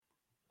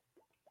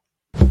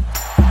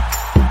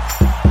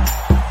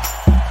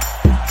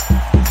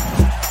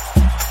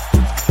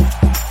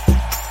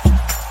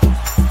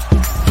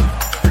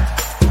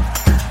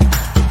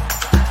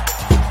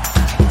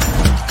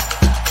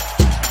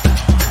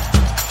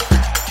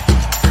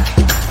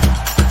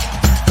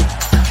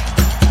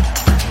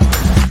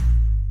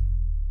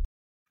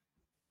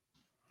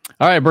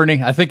All right,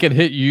 Bernie, I think it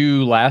hit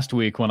you last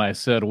week when I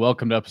said,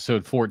 welcome to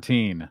episode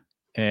 14.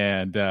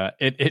 And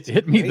it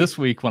hit me this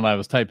week when I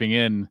was typing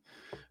in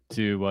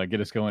to get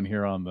us going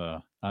here on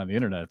the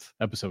internet,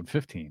 episode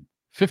 15.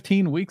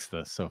 15 weeks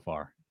this so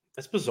far.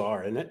 That's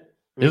bizarre, isn't it?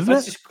 I mean, Isn't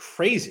that's it? just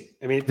crazy.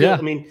 I mean, Yeah.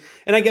 I mean,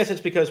 and I guess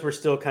it's because we're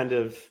still kind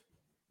of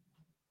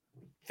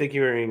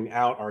figuring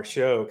out our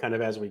show kind of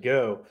as we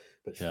go.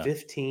 But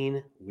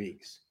 15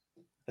 weeks.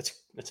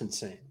 That's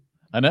insane.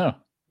 I know.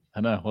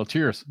 Well,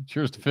 cheers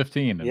to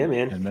 15. Yeah,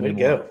 man. And many more.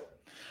 Go.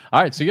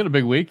 All right, so you had a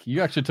big week.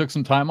 You actually took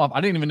some time off.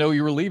 I didn't even know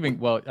you were leaving.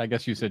 Well, I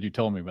guess you said you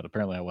told me, but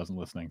apparently I wasn't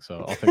listening,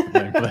 so I'll take the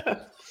blame for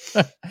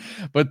that.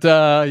 But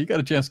you got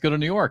a chance to go to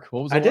New York.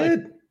 What was it like?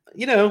 Did.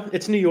 You know,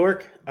 it's New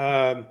York.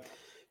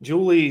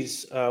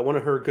 Julie's one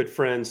of her good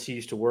friends she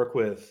used to work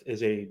with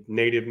is a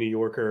native New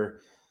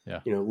Yorker. Yeah.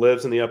 You know,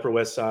 lives on the Upper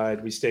West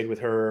Side. We stayed with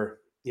her.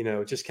 You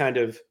know,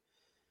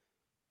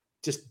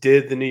 just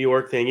did the New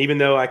York thing. Even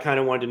though I kind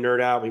of wanted to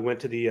nerd out, we went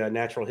to the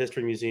Natural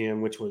History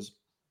Museum, which was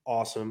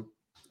awesome.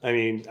 I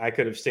mean, I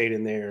could have stayed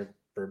in there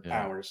for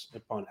hours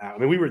upon hours. I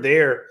mean, we were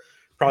there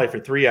probably for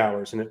 3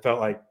 hours, and it felt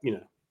like, you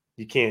know,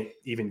 you can't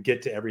even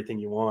get to everything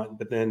you want.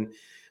 But then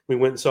we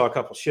went and saw a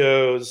couple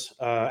shows.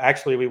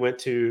 Actually, we went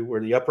to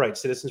where the Upright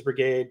Citizens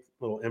Brigade,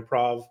 little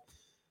improv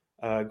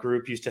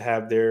group, used to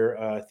have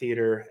their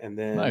theater. And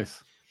then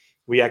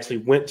we actually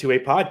went to a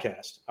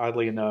podcast,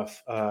 oddly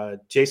enough.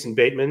 Jason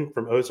Bateman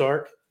from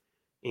Ozark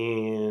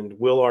and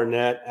Will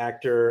Arnett,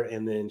 actor,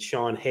 and then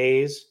Sean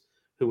Hayes,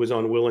 who was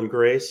on Will and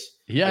Grace.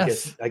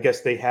 Yes. I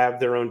guess they have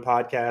their own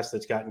podcast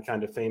that's gotten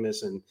kind of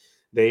famous, and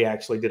they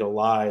actually did a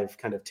live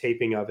kind of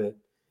taping of it.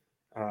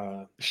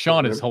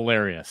 Sean is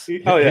hilarious.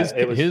 Oh yeah,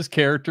 his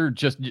character,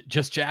 just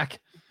Jack.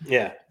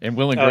 Yeah, and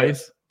Will and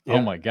Grace. Yeah.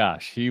 Oh my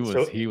gosh, he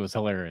was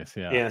hilarious.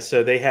 Yeah, yeah.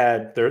 So they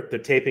had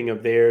the taping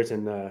of theirs,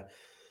 and the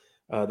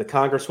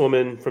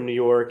Congresswoman from New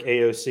York,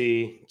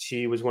 AOC,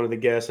 she was one of the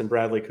guests, and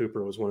Bradley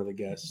Cooper was one of the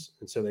guests,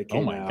 and so they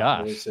came out.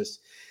 Gosh,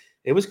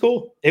 it was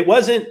cool. It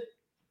wasn't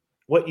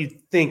what you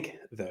think,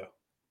 though.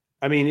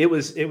 I mean, it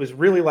was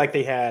really like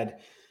they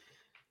had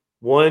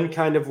one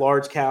kind of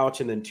large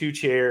couch and then two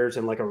chairs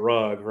and like a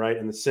rug right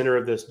in the center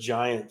of this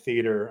giant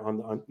theater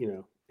on you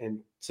know, and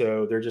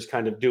so they're just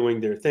kind of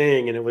doing their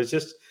thing, and it was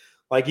just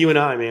like you and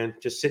I, man,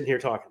 just sitting here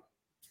talking,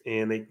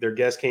 and their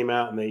guests came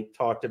out and they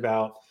talked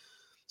about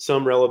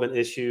some relevant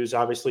issues.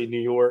 Obviously, New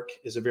York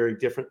is a very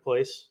different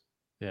place.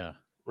 Yeah.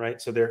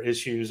 Right. So their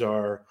issues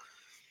are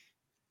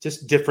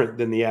just different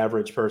than the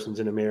average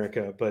person's in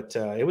America. But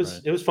it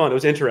was fun. It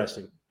was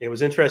interesting. It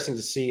was interesting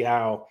to see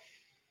how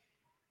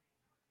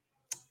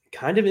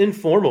kind of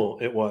informal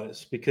it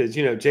was, because,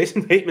 you know,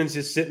 Jason Bateman's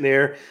just sitting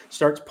there,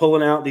 starts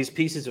pulling out these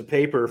pieces of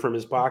paper from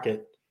his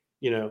pocket.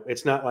 You know,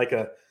 it's not like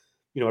a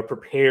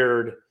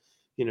prepared,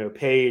 you know,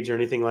 page or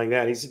anything like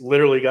that. He's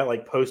literally got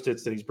like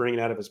Post-its that he's bringing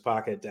out of his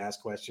pocket to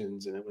ask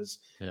questions. And it was,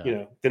 you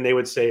know, then they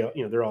would say,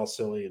 you know, they're all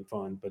silly and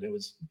fun, but it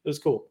was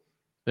cool.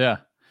 Yeah.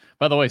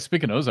 By the way,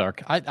 speaking of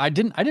Ozark, I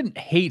didn't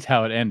hate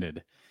how it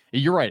ended.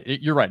 You're right.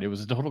 It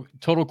was a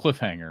total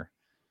cliffhanger.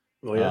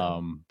 Oh, yeah.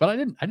 But I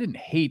didn't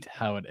hate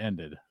how it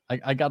ended.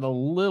 I got a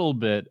little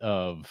bit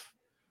of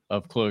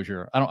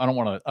closure. I don't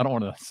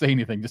want to say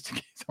anything just in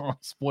case I don't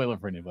want to spoil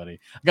it for anybody.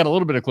 I got a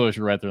little bit of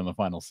closure right there in the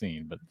final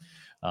scene, but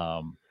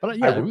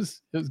yeah, it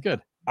was good.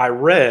 I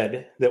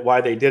read that why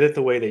they did it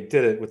the way they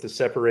did it with the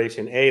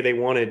separation. They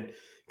wanted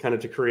kind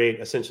of to create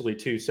essentially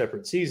two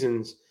separate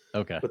seasons.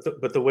 Okay.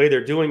 But the way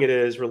they're doing it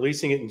is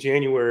releasing it in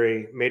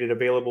January made it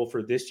available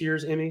for this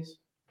year's Emmys,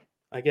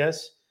 I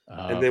guess.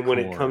 And then when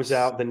it comes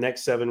out, the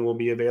next 7 will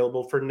be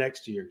available for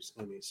next year's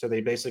Emmys. So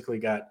they basically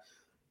got,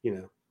 you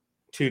know,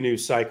 2 new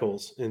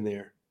cycles in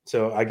there.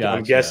 So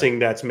I'm guessing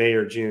that's May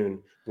or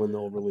June when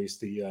they'll release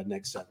the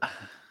next 7.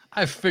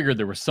 I figured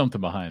there was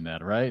something behind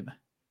that, right?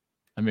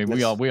 I mean,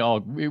 we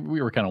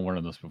were kind of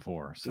warning this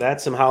before. So.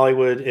 That's some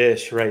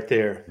Hollywood-ish right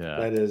there.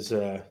 Yeah. That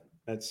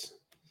is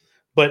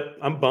but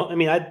I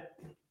mean,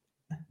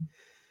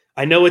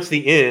 I know it's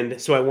the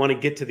end, so I want to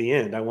get to the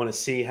end. I want to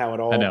see how it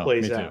all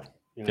plays out.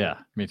 You know? Yeah,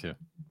 me too.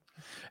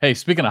 Hey,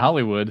 speaking of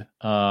Hollywood,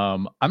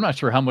 I'm not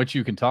sure how much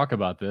you can talk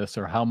about this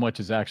or how much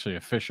is actually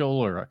official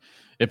or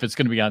if it's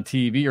going to be on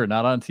TV or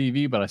not on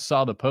TV, but I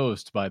saw the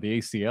post by the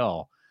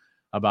ACL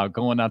about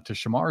going out to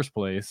Shamar's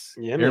place,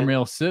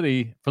 Airmail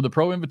City, for the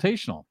Pro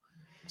Invitational.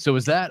 So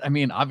is that, I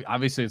mean,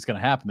 obviously it's going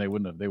to happen. They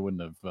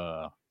wouldn't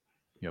have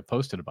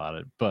posted about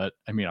it, but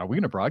I mean, are we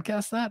going to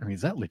broadcast that? I mean,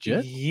 is that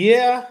legit?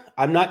 Yeah,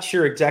 I'm not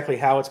sure exactly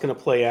how it's going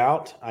to play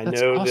out.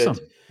 That's awesome.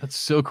 That's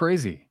so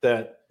crazy.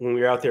 That when we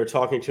were out there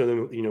talking to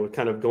them, you know,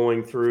 kind of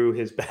going through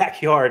his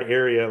backyard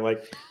area,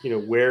 like, you know,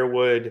 where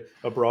would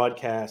a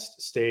broadcast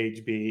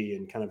stage be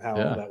and kind of how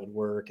all that would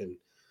work. And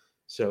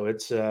so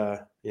it's,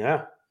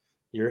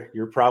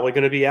 you're probably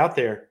going to be out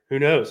there. Who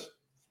knows?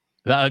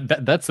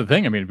 That's the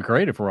thing. I mean, it'd be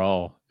great if we're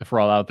all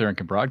out there and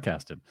can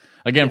broadcast it.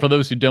 Again, for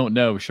those who don't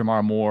know,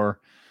 Shamar Moore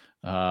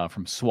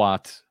from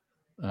SWAT,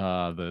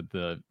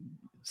 the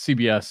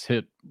CBS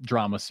hit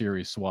drama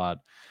series SWAT,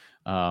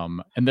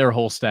 and their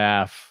whole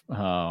staff,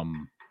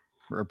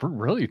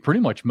 really pretty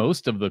much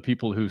most of the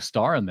people who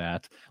star in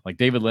that, like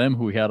David Lim,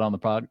 who we had on the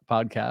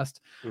podcast,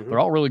 they're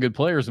all really good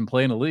players and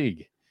play in the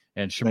league.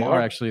 And Shamar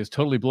actually has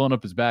totally blown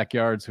up his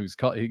backyard, so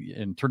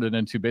and turned it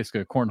into basically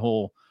a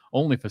cornhole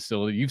only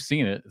facility. You've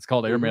seen it; it's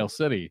called Airmail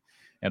City,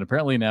 and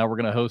apparently now we're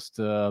going to host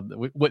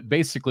what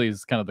basically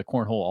is kind of the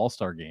cornhole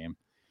all-star game.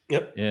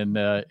 Yep. In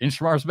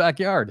Shamar's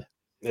backyard.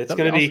 It's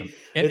going to be awesome.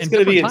 It's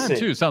going to be insane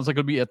too. Sounds like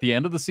it'll be at the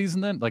end of the season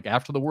then, like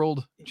after the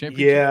World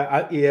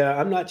Championship. Yeah,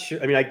 I'm not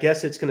sure. I mean, I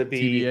guess it's going to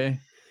be TBA.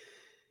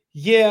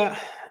 Yeah,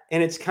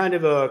 and it's kind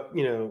of a,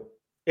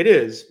 it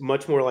is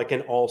much more like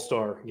an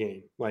all-star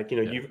game. Like,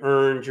 you've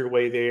earned your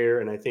way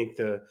there, and I think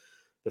the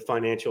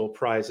financial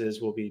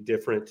prizes will be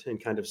different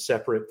and kind of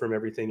separate from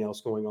everything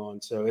else going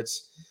on. So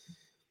it's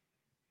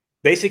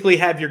basically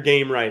have your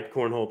game right,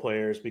 cornhole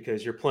players,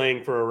 because you're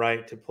playing for a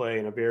right to play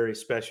in a very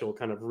special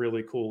kind of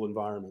really cool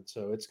environment.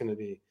 So it's going to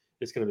be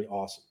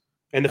awesome.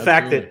 And the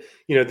fact that,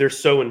 they're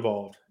so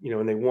involved,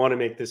 and they want to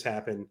make this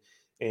happen,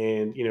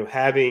 and,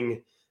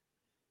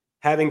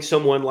 having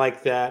someone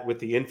like that with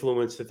the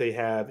influence that they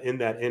have in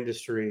that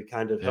industry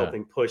kind of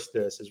helping push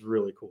this is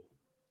really cool.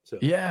 So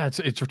yeah,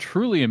 it's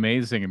truly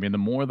amazing. I mean, the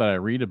more that I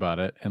read about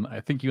it, and I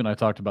think you and I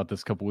talked about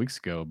this a couple weeks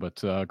ago, but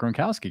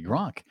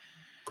Gronk,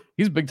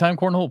 he's a big time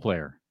cornhole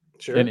player.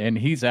 Sure. And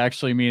he's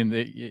actually, I mean,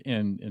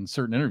 in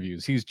certain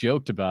interviews, he's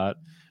joked about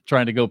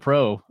trying to go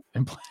pro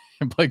and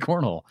play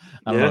cornhole.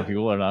 I don't know if he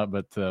will or not,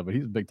 but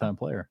he's a big time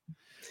player.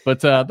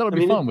 But that'll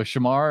be fun with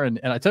Shamar. And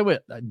I tell you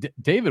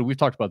what, David, we've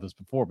talked about this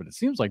before, but it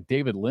seems like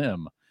David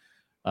Lim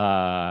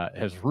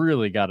has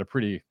really got a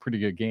pretty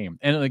good game.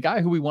 And the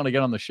guy who we want to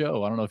get on the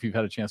show, I don't know if you've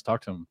had a chance to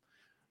talk to him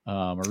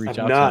or reach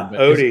out to him. But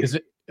Odie. Is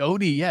it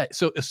Odie? Yeah.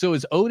 So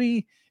is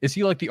Odie, is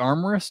he like the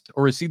armorist,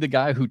 or is he the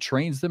guy who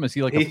trains them? Is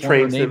he like a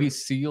former Navy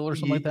SEAL or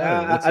something like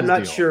that? I'm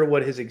not sure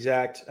what his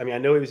exact, I mean, I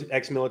know he was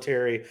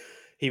ex-military.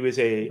 He was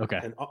he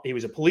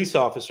was a police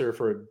officer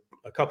for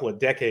a couple of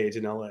decades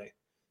in LA.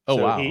 Oh,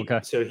 so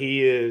wow. So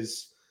he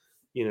is,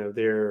 I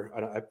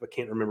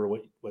can't remember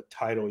what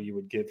title you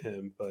would give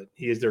him, but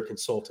he is their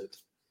consultant.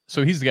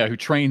 So he's the guy who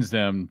trains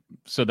them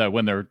so that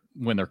when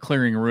they're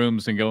clearing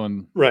rooms and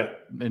going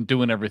and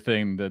doing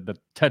everything, that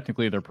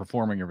technically they're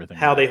performing everything.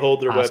 How they hold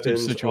their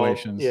weapons,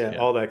 situations,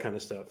 all that kind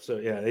of stuff. So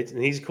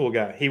and he's a cool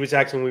guy. He was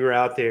actually, when we were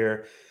out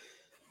there,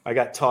 I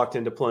got talked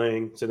into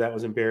playing, so that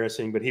was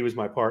embarrassing. But he was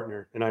my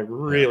partner, and I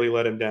really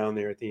let him down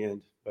there at the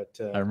end. But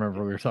I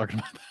remember we were talking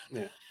about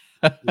that.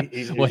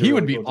 Yeah. Well, he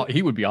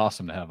would be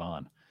awesome to have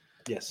on.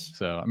 Yes.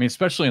 So, I mean,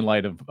 especially in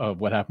light of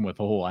what happened with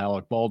the whole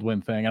Alec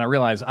Baldwin thing. And I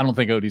realize, I don't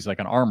think Odie's like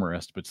an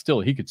armorist, but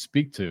still he could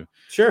speak to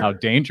how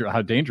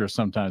dangerous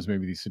sometimes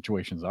maybe these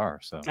situations are.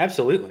 So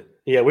absolutely.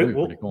 Yeah.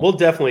 We'll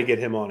definitely get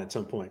him on at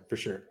some point for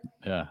sure.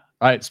 Yeah.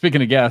 All right.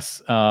 Speaking of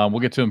guests, we'll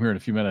get to him here in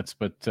a few minutes,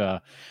 but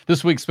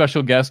this week's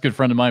special guest, good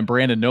friend of mine,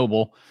 Brandon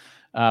Noble.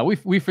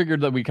 We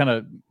figured that we kind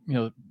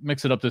of,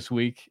 mix it up this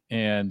week,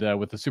 and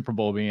with the Super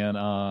Bowl being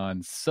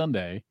on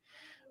Sunday,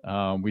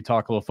 we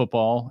talk a little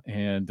football,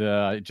 and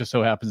it just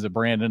so happens that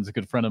Brandon's a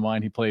good friend of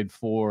mine. He played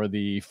for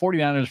the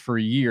 49ers for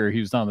a year.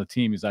 He was on the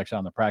team. He's actually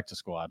on the practice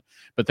squad,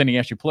 but then he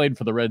actually played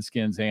for the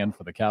Redskins and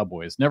for the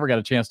Cowboys. Never got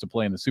a chance to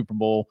play in the Super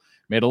Bowl.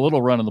 Made a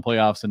little run in the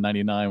playoffs in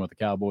 '99 with the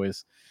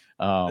Cowboys.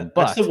 But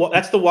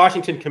that's the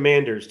Washington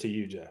Commanders to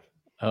you, Jeff.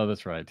 Oh,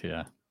 that's right.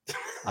 Yeah.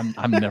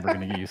 I'm never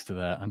going to get used to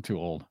that. I'm too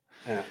old.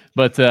 Yeah.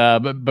 But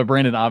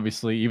Brandon,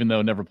 obviously, even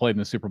though never played in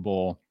the Super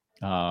Bowl,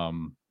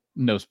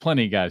 knows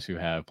plenty of guys who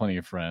have, plenty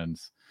of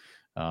friends.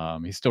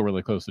 He's still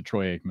really close to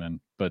Troy Aikman,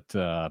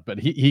 but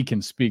he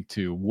can speak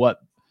to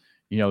what,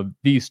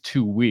 these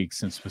 2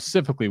 weeks, and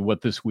specifically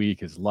what this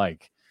week is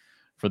like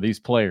for these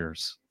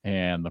players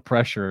and the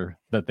pressure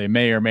that they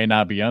may or may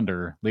not be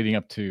under leading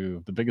up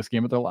to the biggest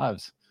game of their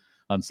lives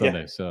on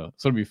Sunday. Yeah. So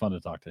it'll be fun to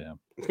talk to him.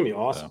 It's gonna be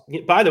awesome.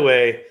 So. By the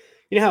way,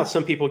 you know how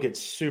some people get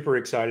super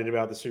excited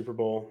about the Super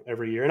Bowl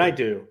every year, and I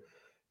do,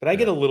 but I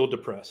get a little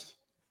depressed.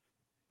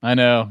 I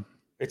know.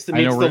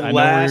 I know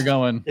where you're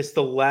going. It's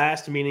the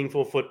last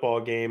meaningful football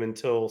game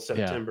until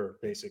September,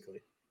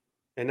 basically.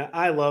 And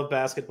I love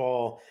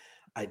basketball.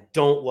 I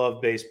don't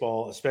love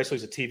baseball, especially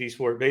as a TV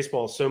sport.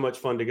 Baseball is so much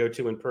fun to go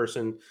to in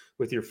person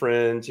with your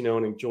friends, and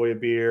enjoy a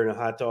beer and a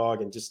hot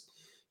dog and just,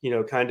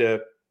 kind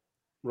of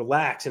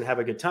relax and have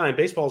a good time.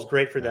 Baseball is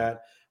great for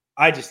that.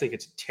 I just think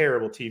it's a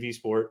terrible TV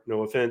sport.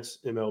 No offense,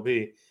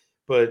 MLB,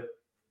 but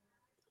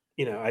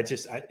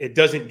it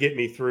doesn't get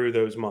me through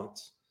those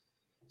months.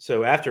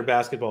 So after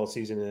basketball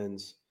season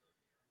ends,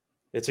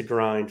 it's a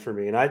grind for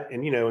me. And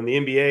in the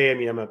NBA, I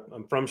mean,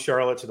 I'm from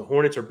Charlotte, so the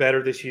Hornets are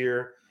better this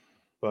year,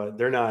 but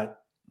they're not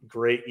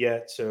great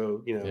yet.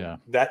 So,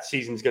 that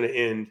season's going to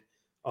end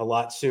a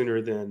lot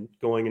sooner than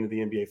going into the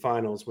NBA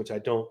finals, which I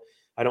don't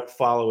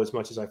follow as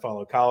much as I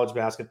follow college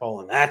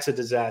basketball. And that's a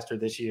disaster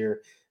this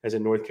year as a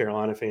North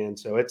Carolina fan.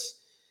 So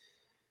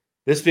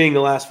this being the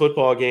last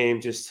football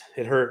game,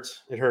 it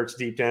hurts. It hurts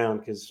deep down,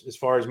 because as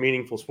far as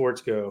meaningful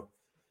sports go,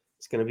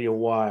 it's going to be a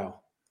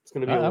while.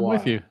 I'm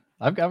with you.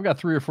 I've got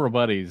 3 or 4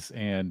 buddies,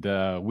 and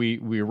we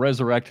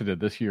resurrected it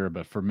this year,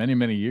 but for many,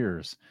 many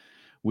years,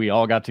 we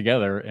all got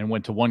together and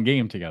went to one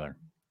game together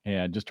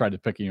and just tried to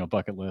pick,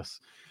 bucket lists.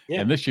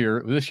 Yeah. And this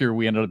year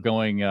we ended up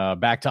going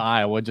back to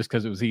Iowa just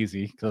because it was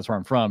easy, because that's where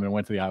I'm from, and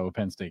went to the Iowa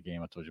Penn State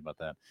game. I told you about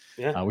that.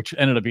 Yeah. Which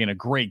ended up being a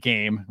great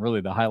game,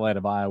 really the highlight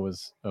of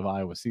Iowa's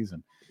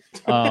season.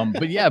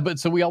 But yeah,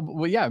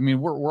 I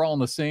mean, we're all in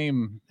the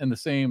same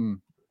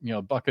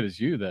bucket as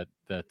you, that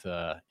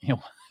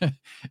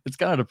it's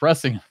kind of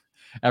depressing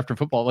after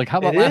football. Like, how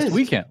about last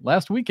weekend?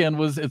 Last weekend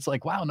it's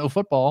like, wow, no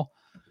football.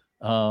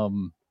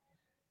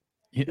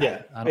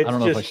 Yeah, I don't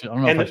know if I should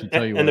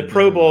tell you. And the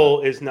Pro Bowl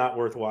is not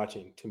worth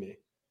watching to me.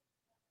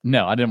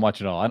 No, I didn't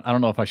watch it all. I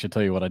don't know if I should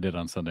tell you what I did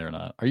on Sunday or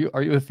not. Are you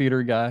a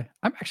theater guy?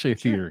 I'm actually a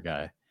theater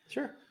guy.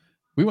 Sure.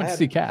 We went to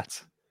see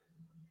Cats.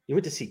 You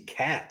went to see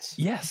Cats?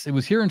 Yes, it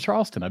was here in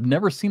Charleston. I've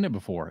never seen it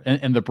before.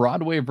 And the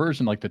Broadway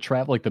version, like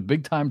the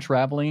big time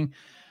traveling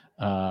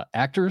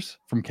actors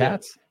from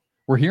Cats,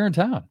 were here in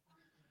town.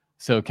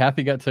 So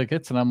Kathy got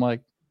tickets, and I'm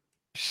like,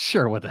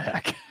 sure, what the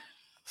heck?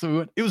 So we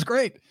went. It was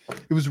great.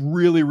 It was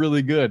really,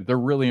 really good. They're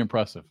really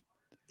impressive.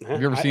 Have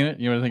you ever seen it?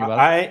 You know anything about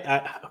it?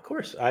 Of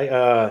course.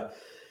 I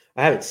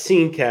haven't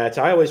seen Cats.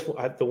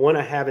 The one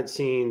I haven't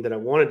seen that I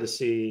wanted to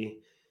see,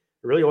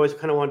 I really always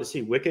kind of wanted to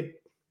see Wicked.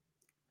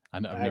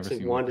 I've never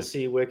seen wanted Wicked. to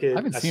see Wicked. I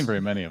haven't seen very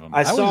many of them.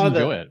 I saw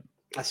enjoy it.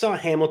 I saw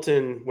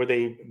Hamilton where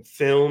they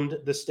filmed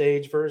the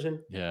stage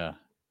version. Yeah.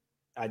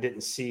 I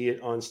didn't see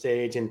it on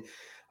stage, and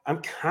I'm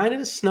kind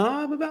of a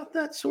snob about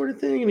that sort of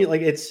thing. I mean,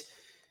 like,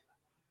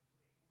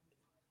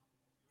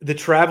 the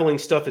traveling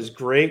stuff is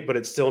great, but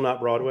it's still not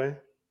Broadway.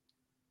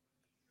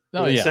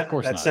 Oh, yeah, of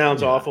course. That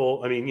sounds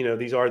awful. I mean,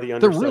 these are the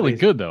understudies. They're really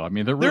good, though. I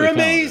mean, they're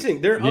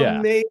amazing. Talented. They're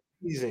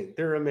amazing.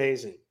 They're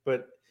amazing.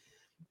 But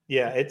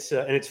yeah, it's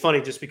and it's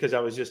funny just because I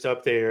was just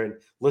up there and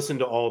listened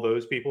to all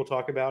those people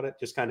talk about it,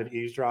 just kind of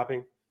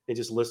eavesdropping and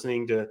just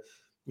listening to,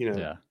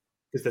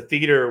 because the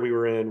theater we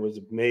were in was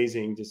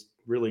amazing, just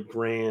really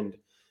grand,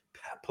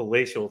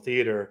 palatial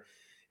theater,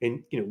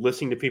 and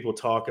listening to people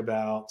talk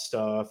about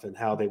stuff and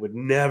how they would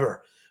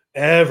never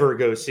ever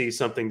go see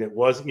something that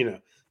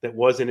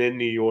wasn't in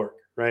New York,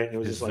 right? And it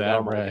was just like,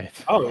 oh, right?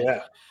 Oh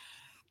yeah,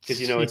 because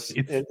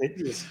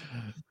it's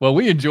well,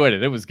 we enjoyed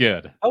it. It was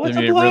good. Oh, it's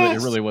I mean, a blast.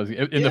 it really was.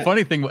 And the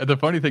funny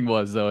thing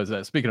was, though, is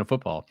that, speaking of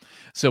football,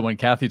 so when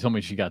Kathy told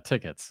me she got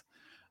tickets,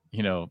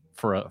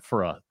 for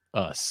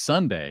a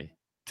Sunday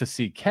to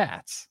see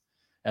Cats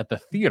at the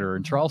theater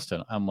in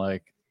Charleston, I'm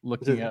like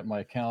looking at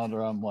my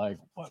calendar. I'm like,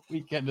 what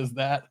weekend is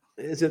that?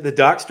 Is it the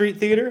Dock Street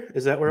Theater?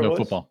 Is that where it was?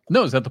 Football.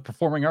 No, it's at the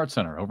Performing Arts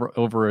Center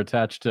over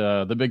attached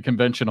to the big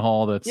convention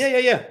hall that's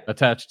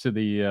attached to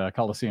the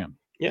Coliseum.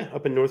 Yeah,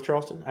 up in North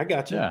Charleston. I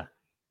got you.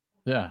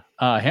 Yeah.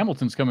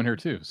 Hamilton's coming here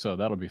too, so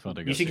that'll be fun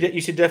to go.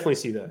 You should definitely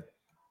see that.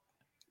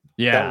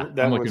 Yeah,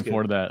 I'm looking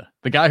forward to that.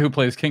 The guy who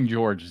plays King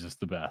George is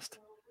just the best.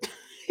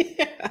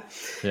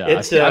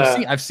 Yeah.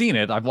 I've seen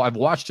it. I've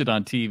watched it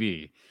on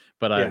TV,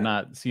 but I've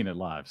not seen it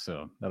live,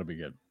 so that'll be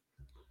good.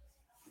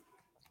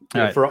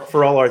 Yeah,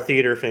 for all our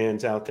theater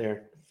fans out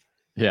there.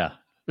 Yeah,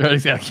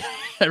 exactly.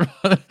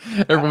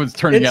 Everyone's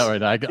turning out right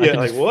now. I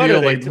just what feel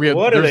are they, like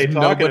there's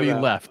nobody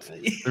about? left.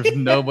 There's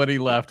nobody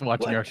left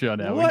watching our show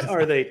now. What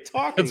are they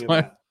talking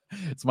about?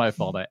 It's my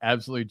fault. I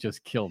absolutely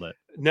just killed it.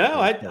 No,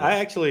 I've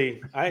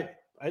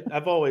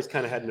always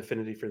kind of had an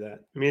affinity for that.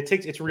 I mean,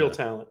 it's real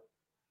talent.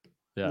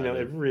 Yeah,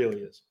 it really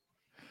is.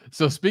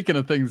 So speaking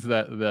of things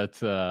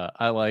that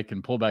I like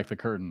and pull back the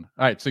curtain.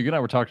 All right, so you and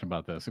I were talking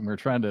about this, and we were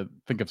trying to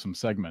think of some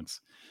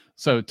segments.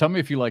 So tell me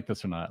if you like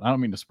this or not. I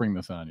don't mean to spring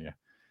this on you,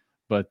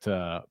 but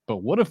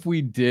what if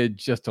we did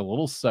just a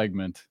little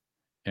segment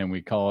and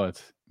we call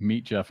it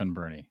Meet Jeff and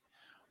Bernie,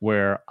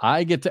 where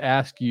I get to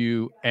ask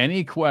you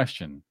any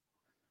question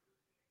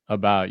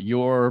about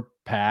your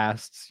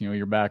past,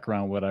 your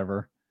background,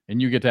 whatever, and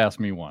you get to ask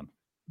me one.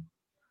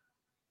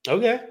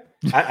 Okay.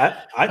 You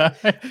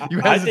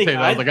hesitate.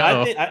 I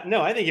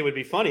think it would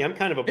be funny. I'm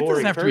kind of a boring. It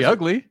doesn't have to be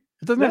ugly.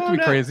 It doesn't have to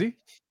be crazy.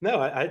 No,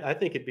 I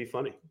think it'd be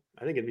funny.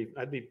 I think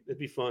it'd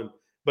be fun.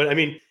 But I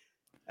mean,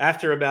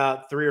 after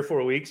about 3 or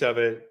 4 weeks of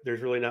it,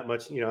 there's really not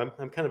much.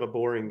 I'm kind of a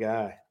boring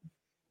guy.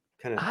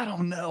 I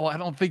don't know. I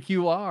don't think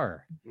you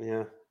are.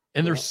 Yeah.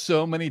 And there's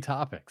so many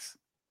topics.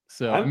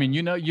 So I mean,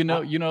 the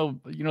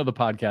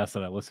podcast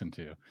that I listen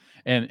to,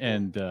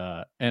 and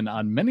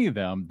on many of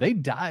them, they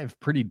dive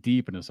pretty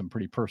deep into some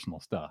pretty personal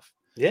stuff.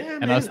 Yeah,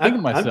 and I was thinking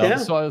to myself,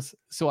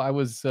 I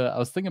was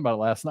thinking about it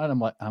last night.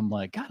 I'm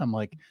like,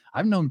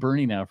 I've known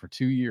Bernie now for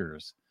 2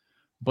 years,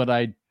 but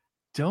I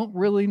don't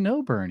really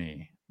know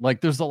Bernie.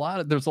 Like, there's a lot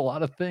of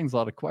things, a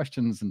lot of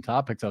questions and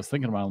topics I was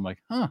thinking about. I'm like,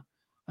 I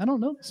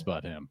don't know this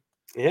about him.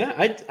 Yeah,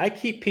 I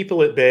keep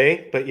people at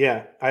bay, but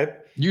yeah,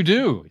 you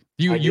do.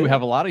 You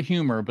have a lot of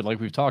humor, but like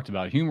we've talked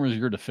about, humor is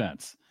your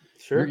defense.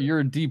 Sure. You're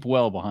a deep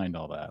well behind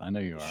all that. I know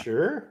you are.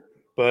 Sure.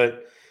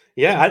 But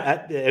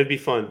yeah, it'd be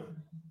fun.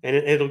 And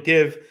it'll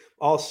give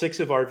all 6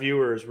 of our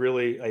viewers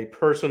really a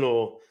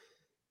personal,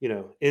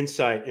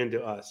 insight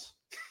into us.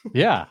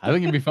 Yeah, I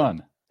think it'd be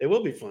fun. It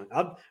will be fun.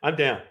 I'm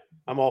down.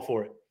 I'm all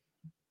for it.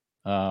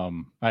 All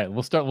right,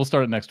 we'll start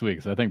it next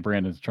week. So I think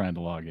Brandon's trying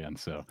to log in.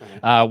 So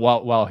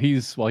while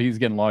he's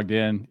getting logged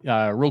in,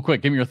 real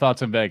quick, give me your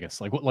thoughts on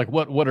Vegas.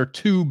 What are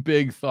two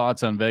big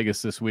thoughts on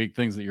Vegas this week?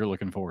 Things that you're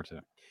looking forward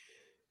to.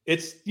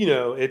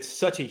 It's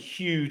such a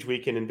huge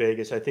weekend in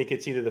Vegas. I think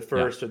it's either the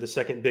first or the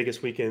second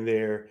biggest weekend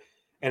there.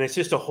 And it's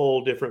just a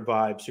whole different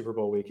vibe, Super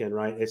Bowl weekend,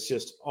 right? It's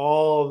just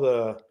all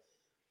the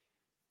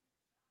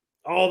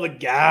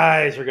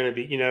guys are going to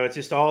be, it's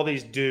just all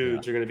these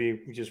dudes are going to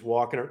be just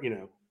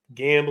walking,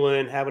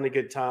 gambling, having a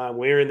good time,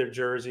 wearing their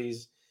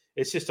jerseys.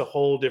 It's just a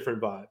whole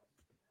different vibe.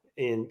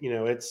 And,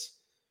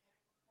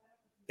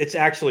 it's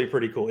actually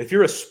pretty cool. If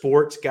you're a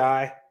sports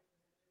guy,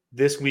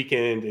 this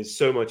weekend is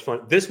so much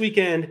fun. This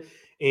weekend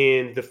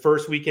and the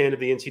first weekend of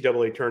the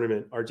NCAA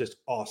tournament are just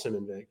awesome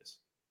in Vegas.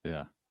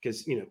 Yeah.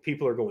 Because,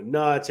 people are going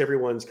nuts.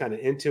 Everyone's kind of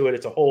into it.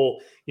 It's a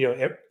whole,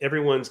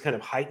 everyone's kind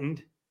of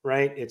heightened,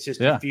 right? It's just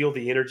you feel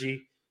the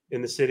energy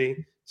in the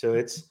city. So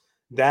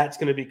that's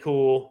going to be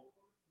cool.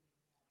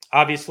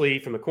 Obviously,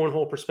 from a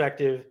cornhole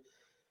perspective,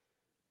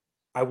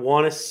 I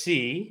want to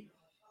see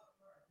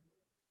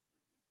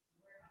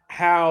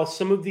how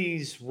some of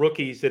these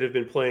rookies that have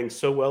been playing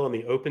so well in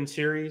the Open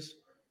Series,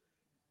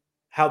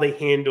 how they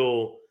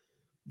handle,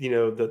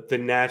 the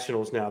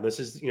nationals now. This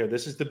is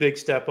the big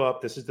step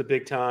up. This is the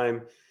big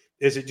time.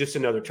 Is it just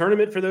another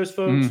tournament for those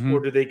folks, or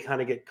do they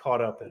kind of get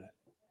caught up in it?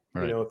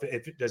 Right.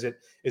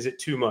 Is it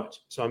too much?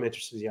 So I'm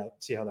interested to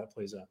see how that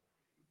plays out.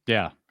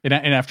 Yeah. And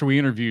after we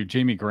interviewed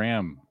Jamie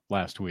Graham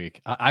last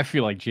week, I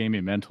feel like Jamie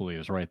mentally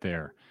is right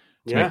there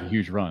to make a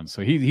huge run.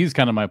 So he's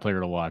kind of my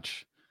player to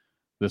watch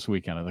this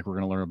weekend. I think we're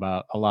going to learn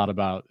a lot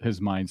about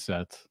his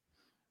mindset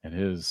and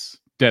his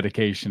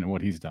dedication and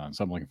what he's done.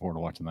 So I'm looking forward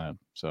to watching that.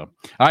 So,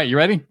 all right, you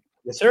ready?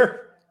 Yes,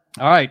 sir.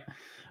 All right.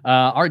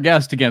 Our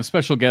guest, again,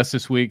 special guest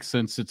this week,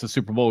 since it's a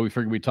Super Bowl, we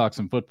figured we'd talk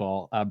some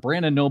football.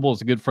 Brandon Noble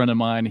is a good friend of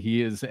mine.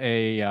 He is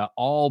a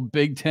all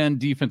Big Ten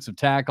defensive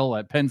tackle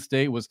at Penn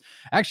State, was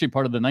actually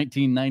part of the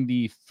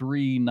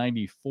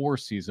 1993-94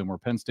 season where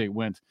Penn State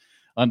went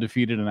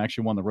undefeated and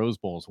actually won the Rose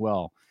Bowl as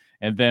well.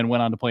 And then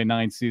went on to play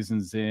 9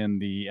 seasons in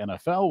the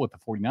NFL with the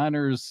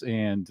 49ers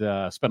and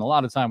spent a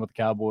lot of time with the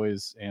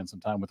Cowboys and some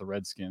time with the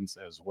Redskins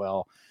as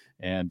well.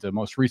 And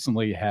most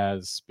recently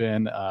has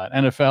been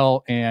an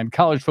NFL and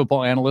college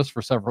football analyst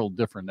for several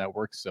different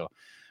networks. So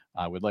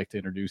I would like to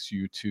introduce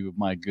you to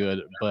my good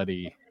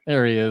buddy.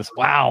 There he is.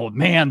 Wow,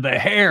 man, the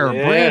hair.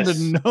 Yes.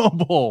 Brandon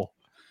Noble.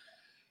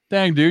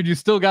 Dang, dude, you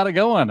still got it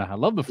going. I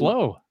love the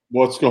flow.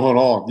 What's going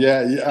on?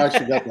 Yeah, you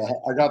actually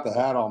I got the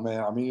hat on,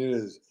 man. I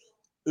mean,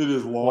 it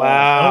is long.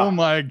 Wow. Oh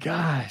my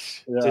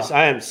gosh. Yeah.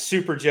 I am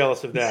super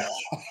jealous of that.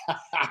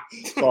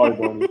 Sorry,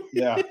 buddy.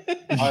 Yeah.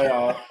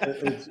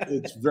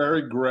 It's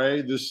very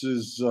gray. This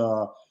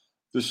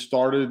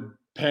started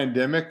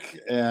pandemic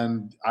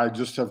and I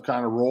just have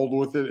kind of rolled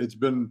with it.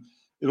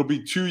 It'll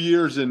be 2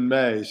 years in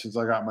May since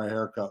I got my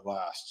haircut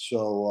last.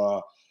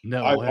 So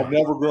I've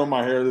never grown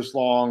my hair this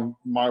long.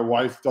 My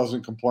wife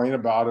doesn't complain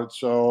about it,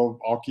 so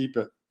I'll keep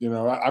it.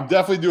 I'm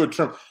definitely doing a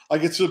trim.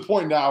 Like it's to the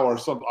point now where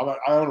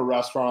I own a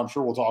restaurant. I'm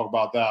sure we'll talk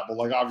about that. But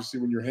like obviously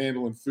when you're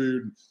handling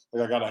food,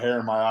 like I got a hair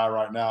in my eye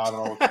right now. I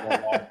don't know what's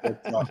going on.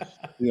 But,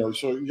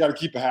 so you got to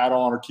keep a hat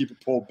on or keep it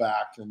pulled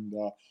back. And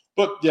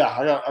but yeah,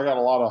 I got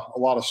a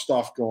lot of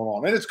stuff going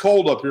on, and it's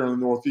cold up here in the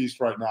Northeast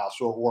right now,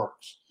 so it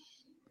works.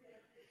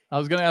 I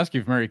was going to ask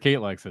you if Mary Kate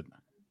likes it.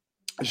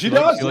 She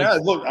does, yeah.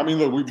 Look,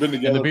 we've been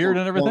together. And the beard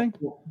and everything?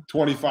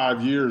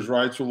 25 years,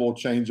 right? So a little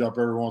change up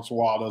every once in a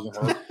while doesn't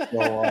hurt.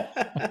 So,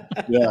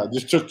 yeah, it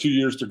just took 2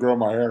 years to grow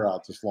my hair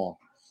out this long.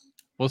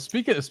 Well,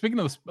 speaking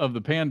of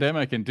the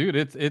pandemic, and dude,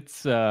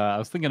 it's I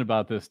was thinking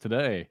about this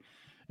today,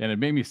 and it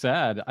made me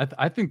sad.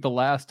 I think the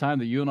last time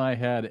that you and I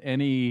had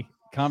any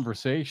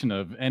conversation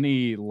of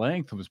any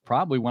length was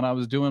probably when I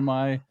was doing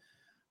my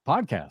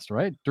podcast,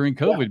 right? During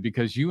COVID,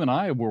 because you and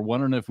I were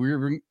wondering if we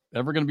were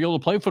ever going to be able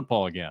to play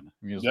football again.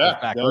 It was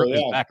back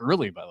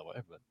early, by the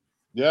way. But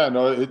yeah,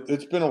 no,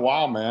 it's been a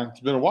while, man. It's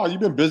been a while. You've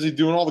been busy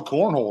doing all the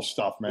cornhole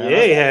stuff, man.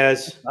 Yeah, he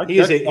has. He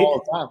is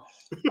all the time.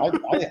 I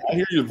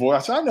hear your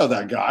voice. I know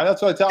that guy.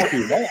 That's what I tell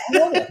people. I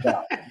know that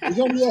guy. He's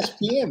on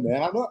ESPN,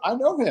 man. I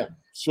know him.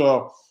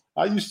 So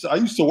I used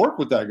to work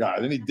with that guy.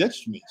 Then he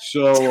ditched me.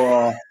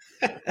 So.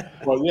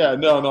 But yeah,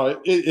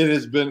 no, it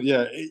has been,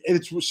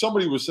 it's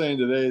somebody was saying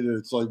today that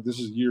it's like this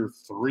is year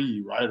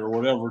 3, right, or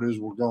whatever it is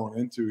we're going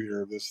into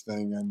here, this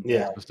thing, and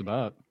just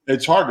about.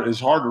 It's hard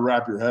to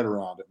wrap your head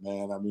around it,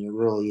 man. I mean, it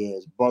really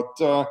is. But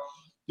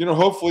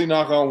hopefully,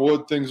 knock on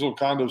wood, things will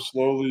kind of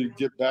slowly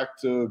get back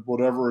to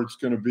whatever it's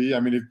going to be. I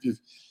mean, if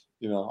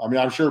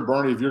I'm sure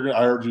Bernie,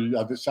 I heard you.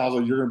 It sounds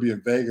like you're going to be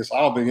in Vegas.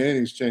 I don't think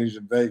anything's changed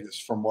in Vegas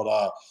from what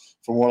I've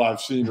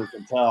seen or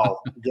can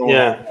tell going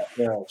on out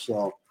there.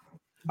 So.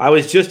 I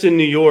was just in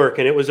New York,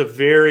 and it was a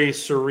very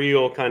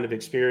surreal kind of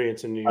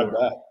experience in New York.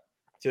 I bet.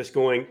 Just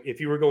if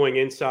you were going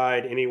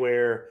inside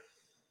anywhere,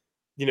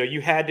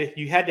 you had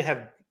to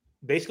have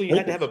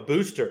a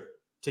booster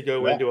to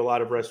go into a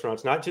lot of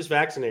restaurants, not just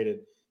vaccinated.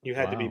 You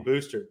had to be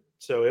boosted.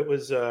 So it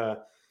was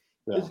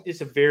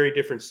it's a very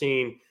different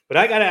scene. But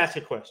I got to ask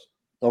a question.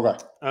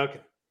 Okay.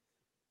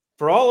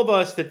 For all of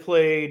us that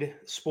played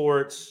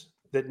sports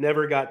that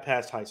never got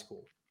past high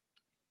school,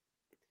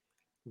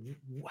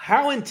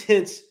 how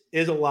intense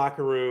is a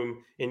locker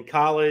room in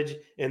college?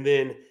 And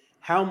then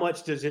how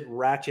much does it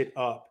ratchet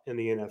up in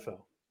the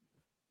NFL?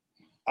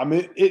 I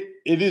mean,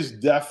 it is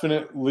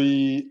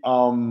definitely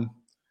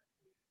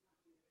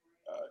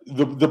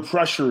the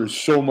pressure is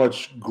so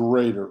much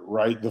greater,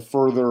 right? The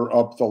further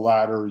up the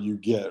ladder you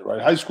get,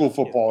 right? High school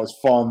football is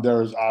fun.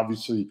 There is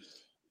obviously,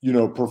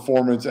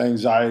 performance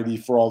anxiety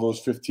for all those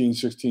 15,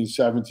 16,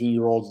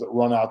 17-year-olds that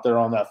run out there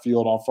on that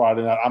field on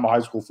Friday night. I'm a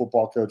high school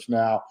football coach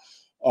now.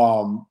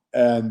 So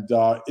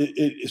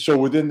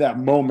within that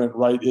moment,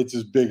 right, it's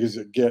as big as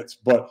it gets.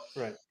 But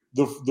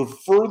the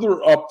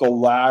further up the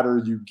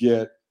ladder you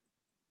get,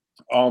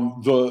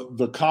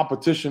 the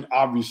competition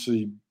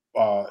obviously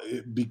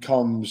it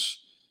becomes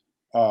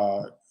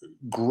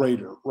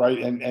greater, right?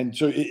 And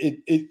so it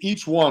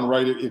each one,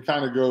 right, it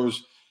kind of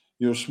goes,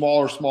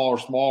 smaller,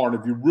 and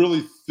if you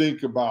really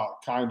think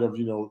about kind of,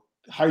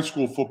 high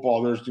school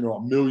football, there's,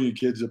 a million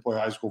kids that play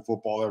high school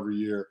football every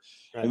year.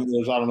 Right. And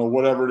there's, I don't know,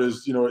 whatever it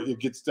is, it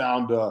gets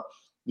down to,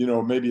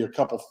 maybe a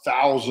couple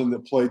thousand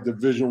that play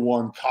Division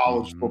I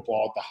college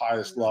football at the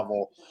highest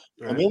level.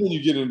 Right. And then when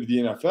you get into the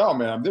NFL,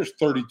 man, there's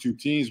 32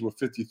 teams with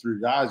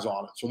 53 guys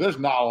on it. So there's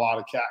not a lot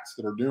of cats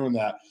that are doing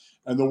that.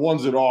 And the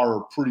ones that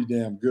are pretty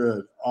damn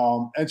good.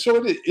 And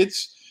so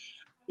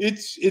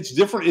it's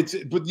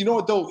different. But you know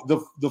what though?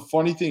 The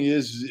funny thing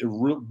is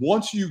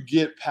once you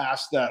get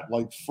past that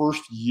like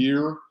first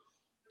year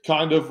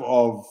kind of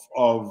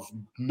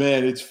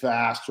man, it's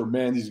fast, or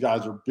man, these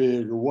guys are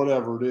big, or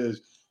whatever it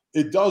is,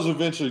 it does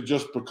eventually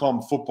just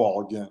become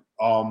football again.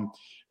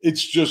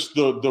 It's just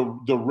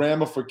the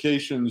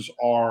ramifications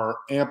are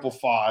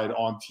amplified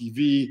on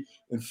TV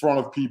in front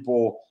of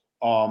people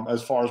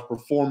as far as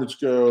performance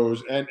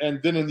goes, and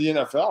then in the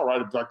NFL,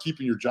 right, about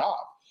keeping your job.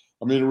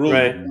 I mean, really,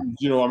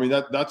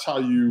 right. That's how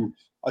you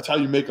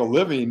make a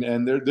living,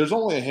 and there's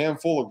only a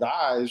handful of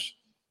guys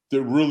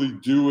that really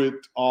do it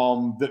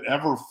that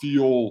ever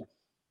feel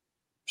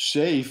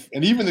safe,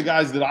 and even the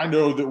guys that I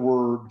know that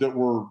were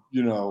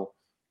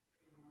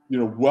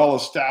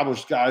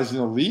well-established guys in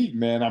the league,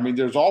 man. I mean,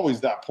 there's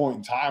always that point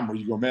in time where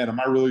you go, man,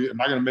 am I going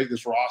to make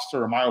this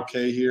roster? Am I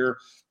okay here?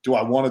 Do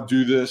I want to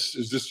do this?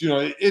 Is this,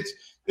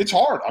 it's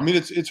hard. I mean,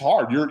 it's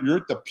hard. You're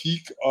at the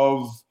peak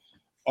of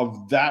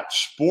that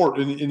sport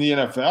in the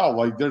NFL.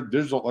 Like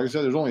there's, like I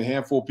said, there's only a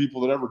handful of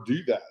people that ever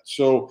do that.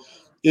 So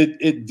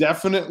it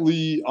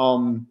definitely,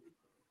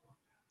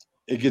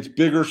 it gets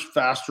bigger,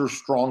 faster,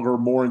 stronger,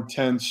 more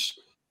intense.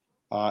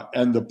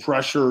 And the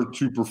pressure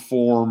to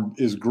perform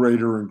is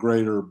greater and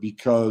greater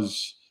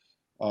because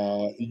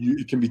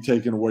it can be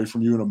taken away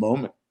from you in a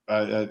moment,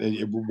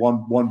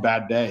 one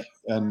bad day,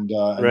 and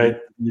right.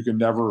 You can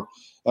never.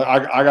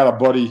 I got a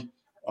buddy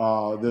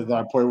that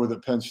I played with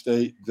at Penn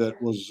State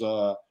that was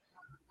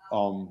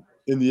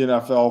in the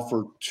NFL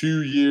for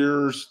 2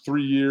 years,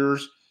 3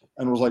 years,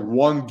 and was like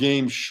one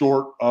game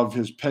short of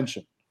his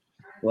pension,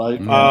 right?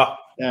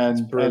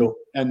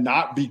 And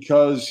not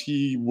because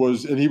he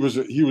was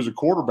a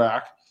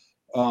quarterback,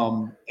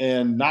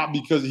 and not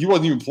because he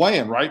wasn't even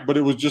playing, right? But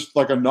it was just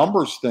like a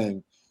numbers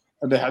thing,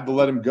 and they had to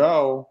let him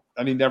go,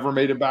 and he never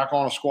made it back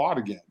on a squad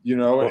again,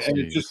 and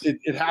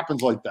it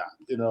happens like that,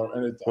 and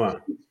wow.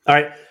 All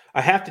right. I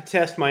have to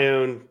test my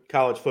own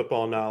college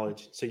football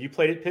knowledge. So you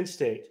played at Penn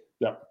State.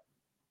 Yeah.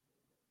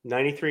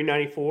 93,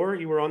 94,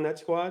 you were on that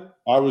squad?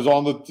 I was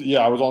on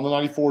the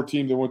 94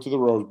 team that went to the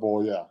Rose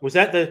Bowl, yeah. Was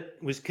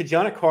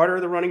Kajana Carter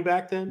the running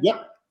back then?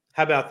 Yep.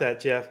 How about that,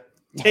 Jeff?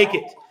 Take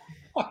it.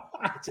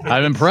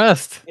 I'm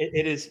impressed.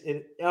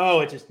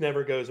 It just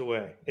never goes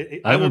away.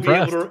 I will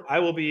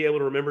be able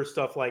to remember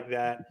stuff like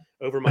that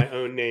over my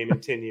own name in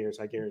 10 years,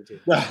 I guarantee.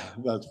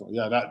 That's fun.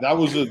 Yeah, that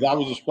was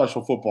a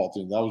special football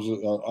team. That was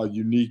a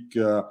unique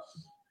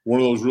one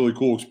of those really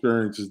cool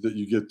experiences that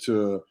you get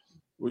to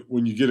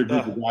when you get a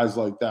group of guys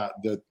like that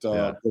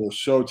are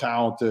so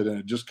talented, and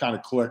it just kind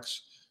of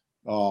clicks.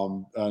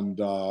 And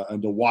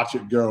to watch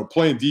it go.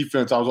 Playing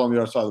defense, I was on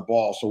the other side of the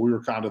ball, so we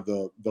were kind of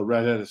the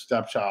redheaded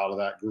stepchild of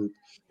that group.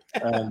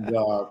 And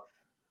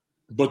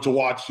but to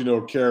watch,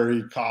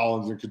 Kerry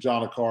Collins and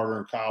Kajana Carter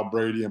and Kyle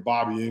Brady and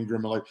Bobby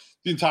Ingram, and like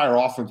the entire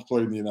offense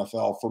played in the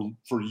NFL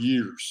for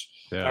years.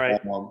 Yeah. All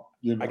right,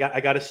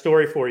 I got a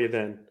story for you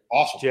then.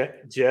 Awesome,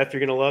 Jeff,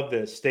 you're gonna love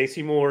this.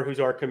 Stacy Moore, who's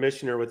our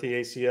commissioner with the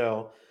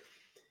ACL,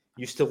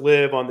 used to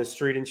live on the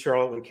street in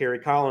Charlotte when Kerry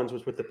Collins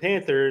was with the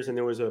Panthers, and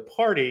there was a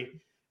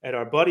party at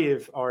our buddy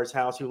of ours'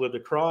 house who lived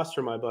across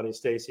from my buddy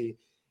Stacy,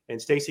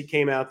 and Stacy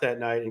came out that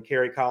night, and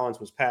Kerry Collins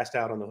was passed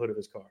out on the hood of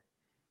his car.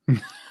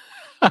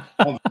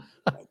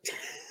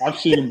 I've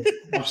seen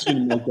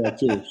him like that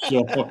too.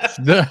 So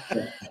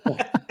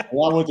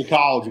I went to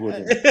college with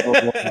him.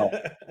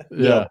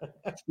 Yeah,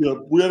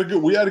 we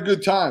had a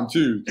good time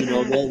too.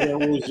 There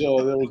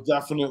was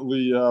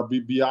definitely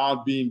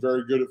beyond being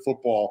very good at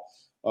football.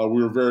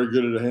 We were very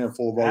good at a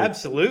handful of others.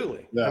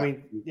 Absolutely. Yeah. I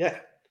mean, yeah.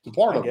 It's a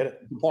part I of get it.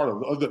 It's a part of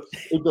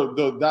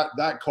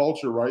that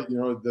culture, right?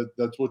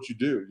 That's what you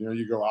do.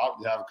 You go out,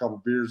 you have a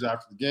couple beers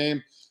after the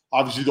game.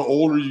 Obviously, the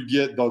older you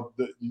get,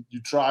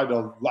 you try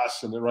to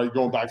lessen it, right?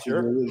 Going back to the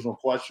original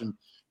question,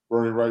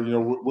 Bernie, right?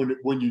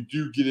 When you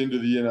do get into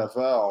the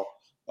NFL,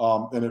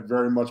 and it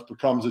very much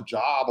becomes a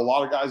job. A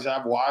lot of guys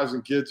have wives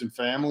and kids and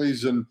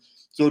families, and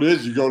so it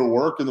is. You go to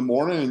work in the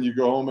morning and you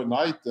go home at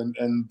night,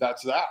 and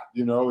that's that.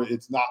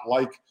 It's not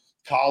like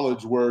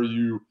college where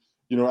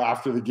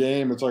after the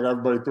game, it's like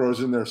everybody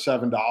throws in their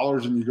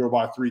 $7 and you go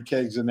buy 3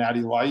 kegs of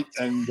Natty Light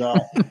and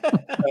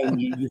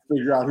you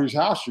figure out whose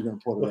house you're going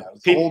to put it at.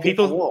 It's a whole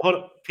different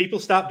world. People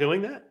stop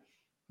doing that?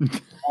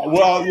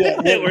 Well,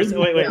 yeah. Wait. Is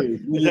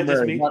that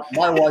just me?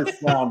 My wife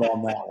frowned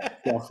on that one,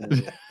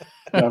 definitely.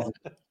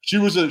 She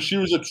was a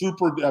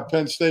trooper at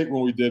Penn State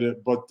when we did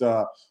it, but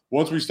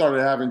once we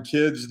started having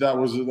kids, that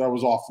was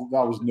awful.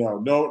 That was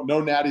no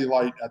Natty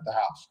Light at the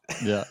house.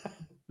 Yeah,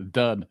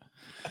 done.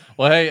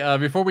 Well, hey,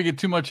 before we get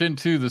too much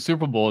into the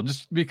Super Bowl,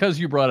 just because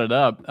you brought it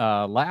up,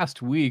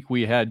 last week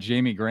we had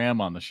Jamie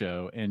Graham on the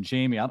show. And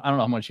Jamie, I don't know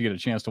how much you get a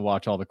chance to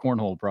watch all the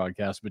Cornhole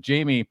broadcasts, but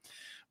Jamie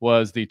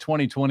was the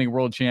 2020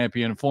 world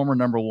champion, former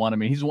number 1. I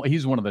mean,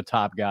 he's one of the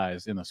top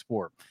guys in the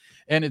sport.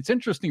 And it's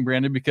interesting,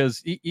 Brandon,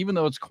 because even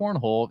though it's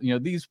Cornhole,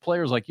 these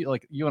players like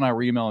you and I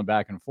were emailing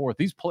back and forth,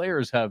 these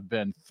players have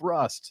been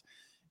thrust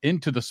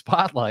into the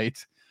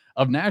spotlight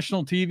of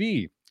national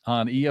TV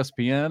on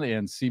ESPN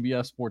and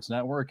CBS Sports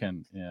Network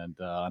and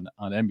on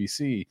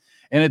NBC.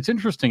 And it's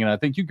interesting. And I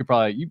think you could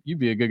probably, you'd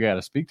be a good guy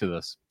to speak to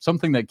this.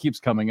 Something that keeps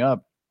coming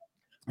up,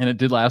 and it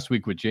did last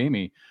week with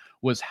Jamie,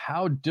 was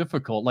how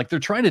difficult, like they're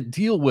trying to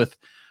deal with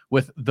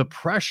the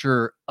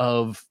pressure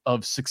of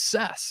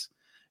success.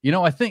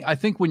 I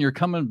think when you're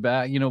coming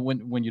back,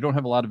 when you don't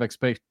have a lot of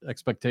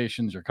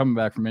expectations, you're coming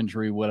back from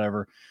injury,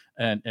 whatever,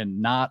 and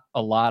not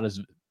a lot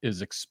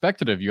is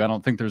expected of you, I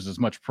don't think there's as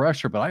much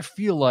pressure. But I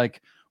feel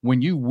like when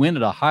you win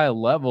at a high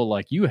level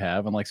like you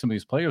have, and like some of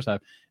these players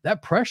have,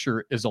 that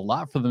pressure is a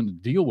lot for them to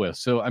deal with.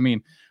 So, I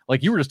mean,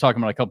 like you were just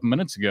talking about a couple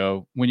minutes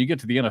ago, when you get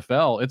to the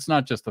NFL, it's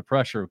not just the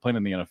pressure of playing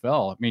in the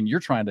NFL. I mean, you're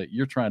trying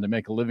to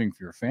make a living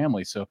for your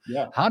family. So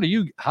yeah. How did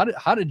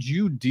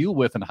you deal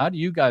with, and how do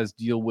you guys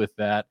deal with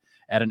that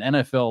at an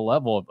NFL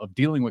level of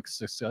dealing with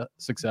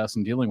success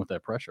and dealing with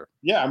that pressure?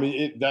 Yeah. I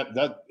mean,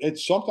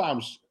 it's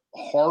sometimes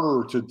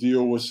harder to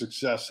deal with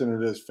success than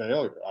it is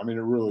failure. I mean,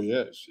 it really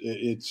is.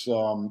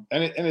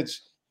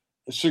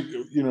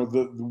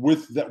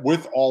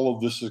 With all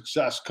of the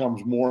success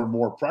comes more and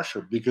more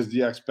pressure because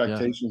the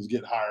expectations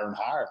get higher and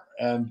higher.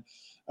 And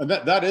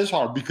that is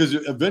hard because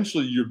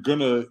eventually you're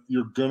gonna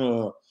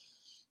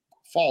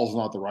fall is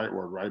not the right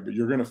word, right? But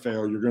you're gonna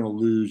fail, you're gonna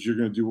lose, you're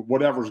gonna do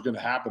whatever's gonna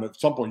happen. At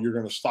some point, you're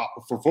gonna stop.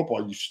 For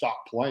football, you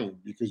stop playing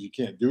because you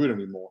can't do it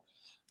anymore.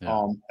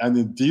 Yeah. And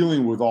then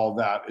dealing with all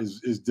that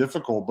is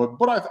difficult.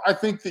 But I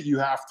think that you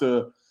have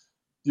to,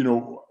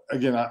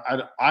 again,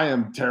 I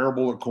am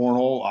terrible at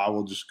cornhole. I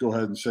will just go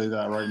ahead and say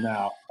that right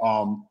now.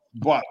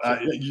 But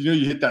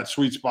you hit that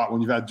sweet spot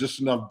when you've had just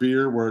enough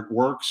beer where it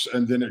works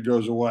and then it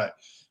goes away.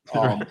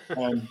 And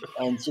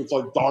so it's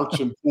like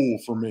darts and pool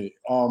for me.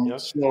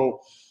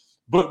 So,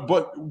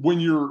 but when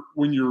you're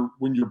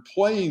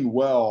playing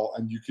well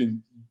and you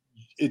can.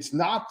 It's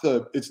not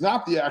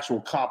the actual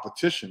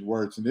competition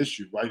where it's an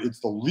issue, right?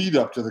 It's the lead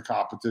up to the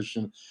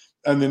competition.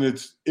 And then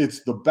it's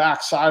the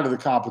backside of the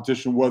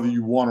competition, whether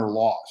you won or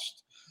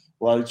lost,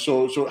 right?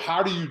 So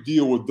how do you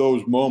deal with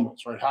those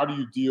moments, right? How do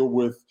you deal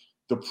with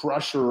the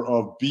pressure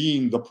of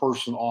being the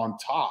person on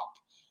top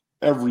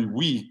every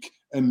week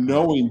and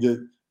knowing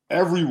that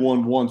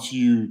everyone wants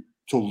you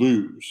to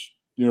lose?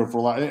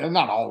 And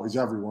not always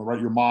everyone, right?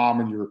 Your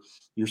mom and your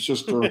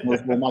sister.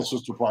 Well, my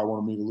sister probably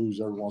wanted me to lose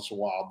every once in a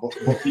while,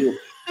 but your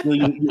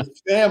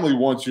family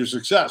wants your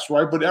success,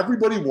 right? But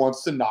everybody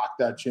wants to knock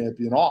that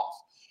champion off.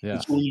 Yeah.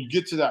 And so when you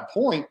get to that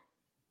point,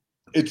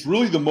 it's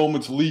really the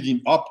moments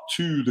leading up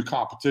to the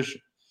competition.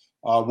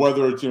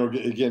 Whether it's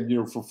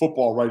for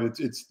football, right?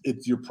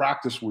 It's your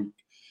practice week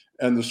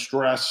and the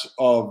stress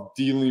of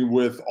dealing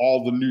with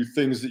all the new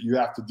things that you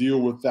have to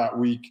deal with that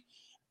week.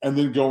 And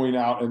then going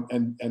out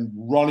and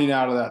running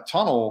out of that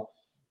tunnel.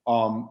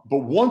 But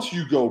once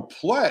you go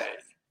play,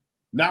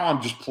 now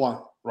I'm just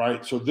playing,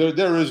 right? So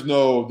there is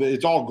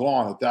it's all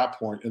gone at that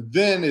point. And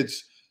then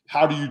it's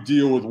how do you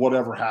deal with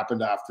whatever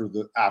happened after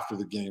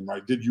the game,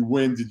 right? Did you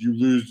win? Did you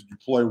lose? Did you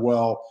play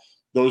well?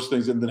 Those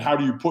things. And then how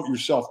do you put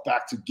yourself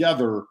back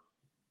together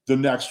the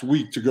next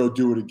week to go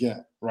do it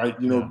again, right?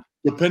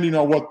 Depending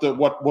on what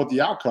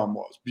the outcome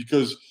was,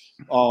 because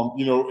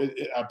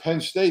at Penn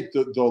State,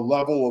 the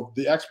level of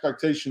the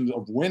expectations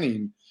of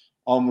winning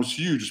was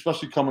huge,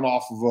 especially coming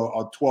off of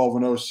a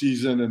 12-0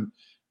 season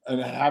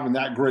and having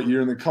that great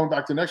year, and then coming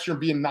back the next year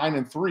and being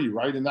 9-3,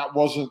 right? And that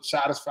wasn't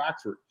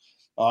satisfactory.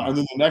 And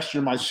then the next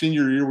year, my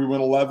senior year, we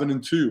went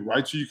 11-2,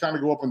 right? So you kind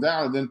of go up and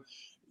down, and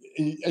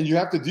you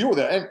have to deal with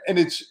that, and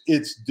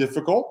it's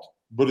difficult,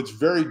 but it's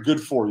very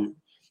good for you.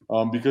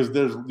 Because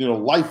there's,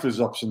 life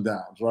is ups and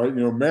downs, right?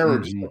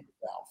 Marriage is up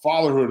and down,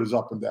 fatherhood is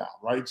up and down,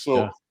 right?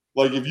 So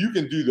Like if you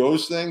can do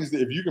those things,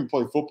 if you can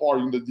play football,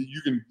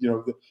 you can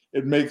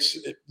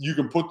you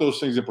can put those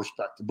things in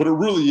perspective. But it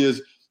really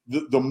is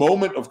the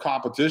moment of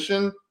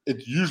competition.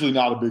 It's usually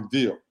not a big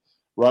deal,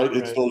 right?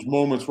 It's those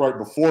moments right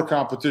before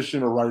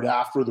competition or right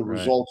after the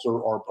results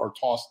are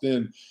tossed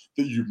in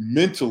that you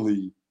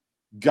mentally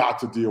got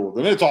to deal with.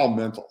 And it's all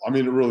mental. I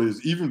mean, it really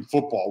is. Even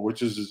football,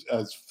 which is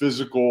as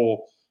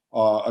physical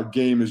a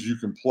game as you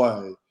can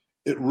play,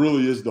 it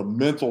really is the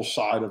mental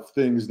side of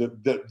things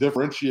that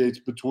differentiates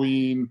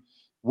between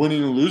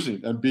winning and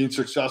losing and being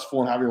successful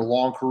and having a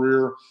long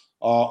career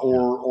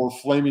or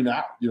flaming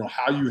out.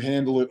 How you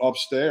handle it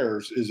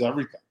upstairs is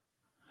everything.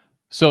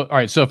 So, all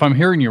right. So if I'm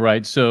hearing you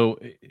right, so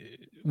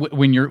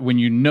when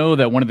you know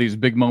that one of these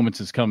big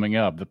moments is coming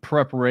up, the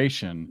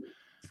preparation,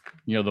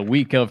 the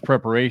week of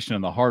preparation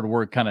and the hard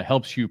work kind of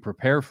helps you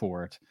prepare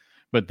for it.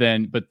 But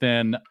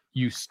then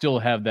you still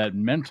have that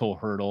mental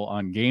hurdle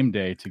on game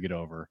day to get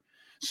over.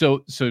 So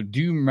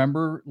do you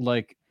remember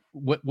like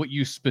what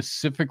you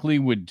specifically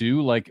would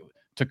do, like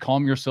to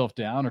calm yourself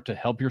down or to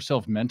help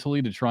yourself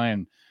mentally to try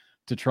and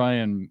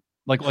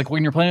like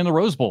when you're playing in the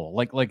Rose Bowl,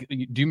 like do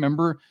you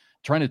remember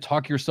trying to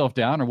talk yourself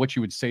down or what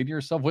you would say to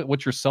yourself?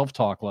 What's your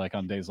self-talk like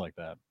on days like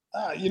that?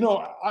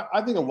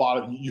 I think a lot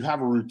of you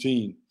have a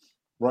routine,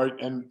 right?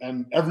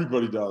 And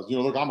everybody does.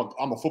 Look,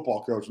 I'm a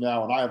football coach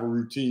now, and I have a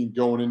routine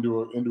going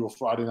into a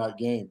Friday night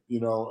game,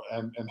 and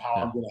how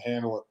I'm going to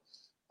handle it,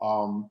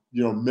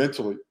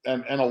 mentally,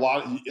 and a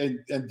lot,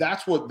 and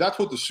that's what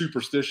the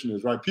superstition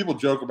is, right? People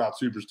joke about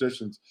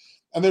superstitions,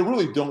 and they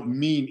really don't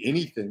mean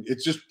anything.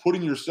 It's just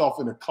putting yourself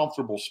in a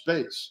comfortable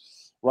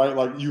space, right?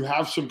 Like you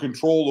have some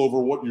control over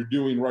what you're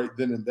doing right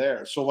then and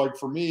there. So, like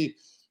for me,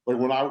 like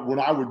when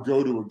I would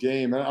go to a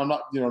game, and I'm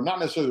not, not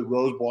necessarily the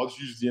Rose Bowl, I just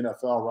use the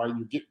NFL, right?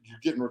 You're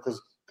getting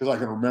because I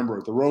can remember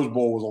it. The Rose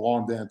Bowl was a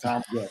long damn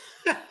time ago,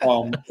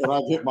 and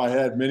I've hit my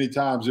head many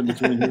times in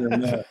between here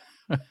and there.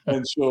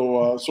 And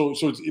so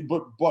it's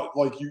but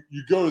like you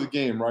go to the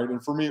game, right?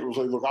 And for me, it was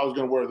like, look, I was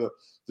going to wear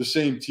the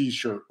same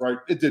T-shirt, right?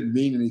 It didn't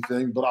mean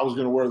anything, but I was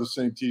going to wear the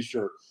same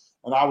T-shirt,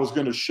 and I was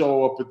going to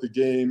show up at the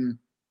game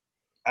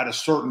at a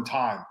certain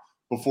time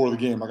before the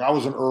game. Like I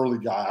was an early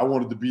guy. I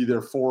wanted to be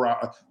there 4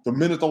 hours. The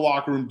minute the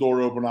locker room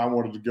door opened, I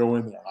wanted to go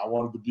in there. I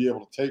wanted to be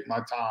able to take my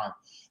time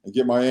and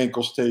get my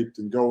ankles taped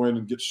and go in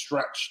and get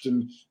stretched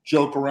and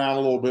joke around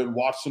a little bit and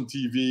watch some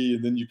TV.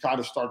 And then you kind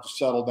of start to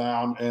settle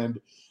down and,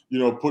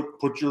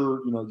 put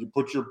your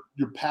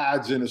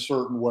pads in a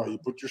certain way. You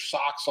put your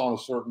socks on a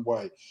certain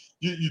way.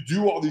 You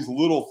do all these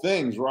little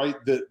things, right?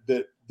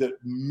 That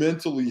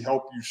mentally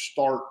help you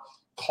start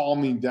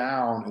calming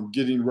down and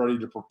getting ready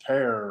to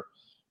prepare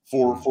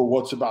for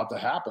what's about to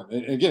happen.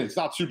 And again, it's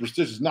not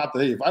superstitious. It's not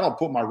that, hey, if I don't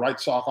put my right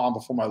sock on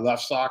before my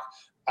left sock,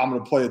 I'm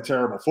going to play a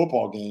terrible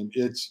football game.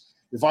 It's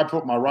if I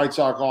put my right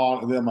sock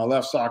on and then my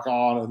left sock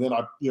on and then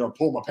I,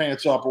 pull my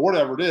pants up or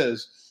whatever it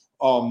is,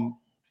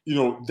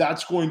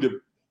 that's going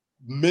to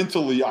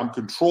mentally, I'm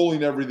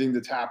controlling everything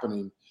that's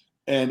happening,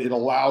 and it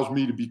allows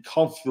me to be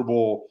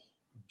comfortable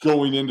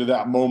going into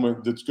that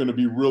moment that's going to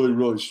be really,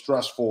 really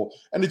stressful.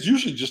 And it's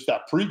usually just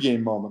that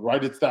pregame moment,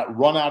 right? It's that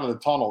run out of the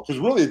tunnel.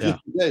 Because really, at the end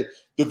of the day,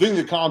 the thing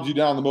that calms you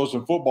down the most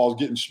in football is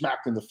getting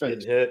smacked in the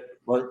face.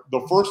 Right?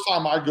 The first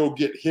time I go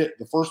get hit,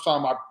 the first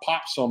time I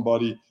pop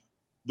somebody,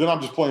 then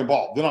I'm just playing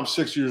ball. Then I'm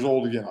 6 years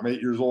old again. I'm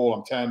 8 years old.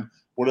 I'm 10,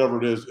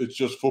 whatever it is. It's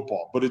just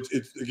football. But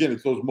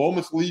it's those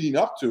moments leading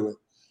up to it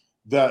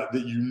that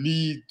you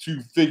need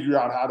to figure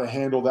out how to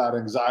handle that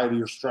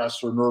anxiety or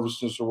stress or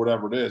nervousness or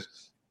whatever it is.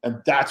 And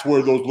that's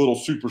where those little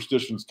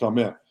superstitions come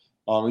in.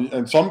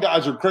 And some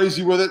guys are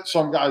crazy with it.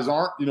 Some guys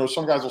aren't.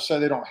 Some guys will say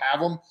they don't have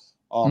them.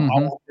 I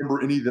don't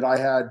remember any that I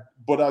had,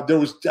 but there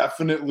was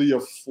definitely a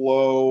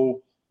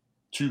flow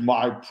to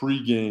my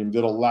pregame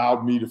that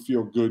allowed me to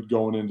feel good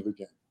going into the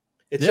game.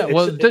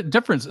 The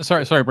difference.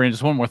 Sorry, Brandon.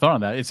 Just one more thought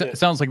on that. It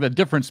sounds like the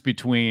difference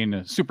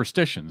between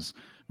superstitions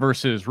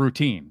versus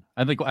routine.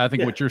 I think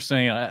what you're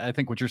saying. I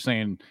think what you're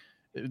saying.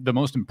 The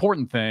most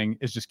important thing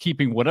is just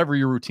keeping whatever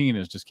your routine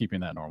is, just keeping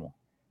that normal.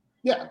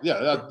 Yeah,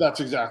 that's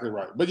exactly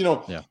right. But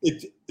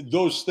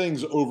those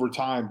things over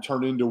time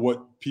turn into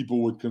what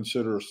people would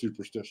consider a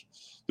superstition.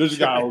 There's a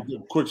guy, a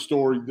quick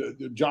story,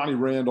 Johnny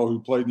Randall,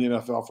 who played in the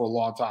NFL for a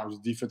long time, was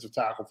a defensive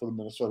tackle for the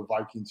Minnesota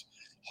Vikings,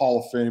 Hall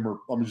of Famer.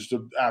 I mean, just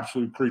an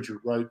absolute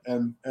creature, right?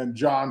 And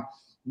John,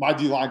 my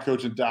D-line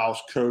coach in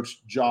Dallas,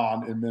 coached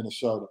John in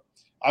Minnesota.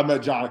 I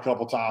met John a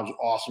couple times,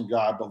 awesome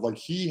guy, but like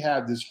he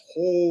had this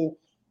whole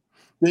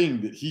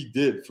thing that he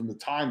did from the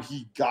time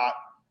he got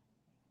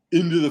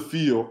into the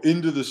field,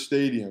 into the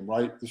stadium,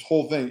 right? This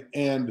whole thing.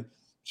 And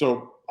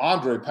so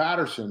Andre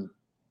Patterson,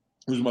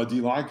 who's my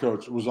D-line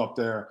coach, was up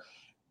there.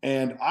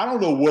 And I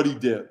don't know what he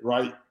did,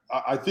 right?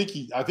 I think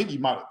he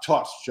might have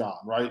touched John,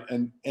 right?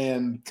 And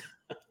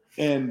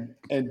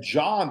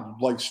John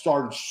like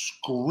started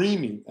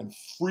screaming and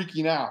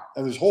freaking out.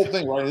 And this whole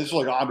thing, right? And this is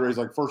like Andre's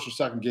like first or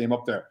second game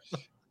up there.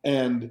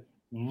 And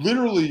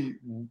literally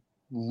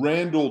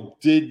Randall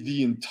did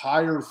the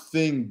entire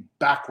thing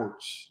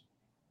backwards.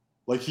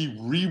 Like he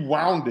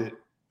rewound it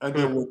and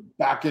then went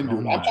back into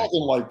it. I'm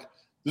talking like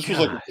This was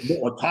like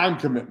a time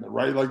commitment,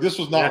 right? Like this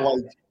was not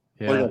like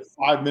a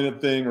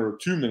 5-minute thing or a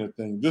 2-minute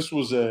thing. This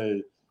was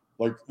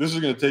this is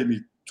going to take me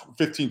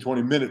 15,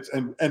 20 minutes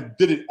and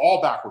did it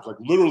all backwards, like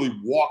literally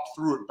walked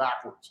through it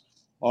backwards.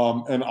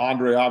 And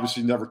Andre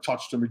obviously never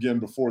touched him again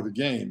before the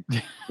game.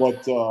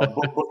 But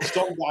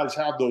some guys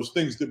have those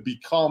things that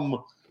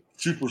become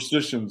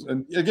superstitions.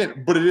 And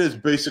again, but it is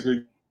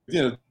basically,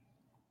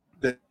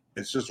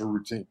 it's just a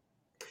routine.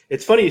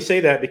 It's funny you say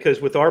that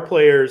because with our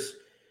players,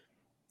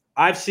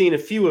 I've seen a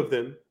few of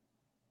them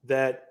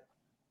that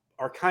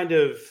are kind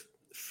of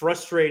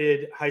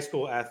frustrated high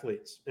school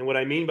athletes. And what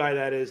I mean by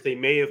that is they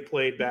may have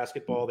played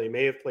basketball, they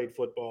may have played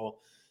football.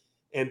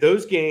 And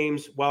those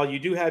games, while you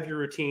do have your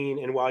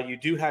routine and while you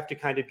do have to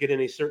kind of get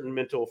in a certain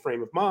mental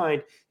frame of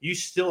mind, you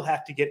still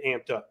have to get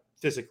amped up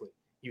physically.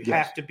 You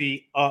have to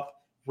be up,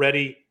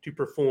 ready to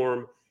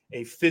perform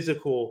a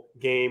physical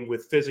game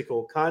with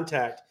physical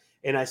contact.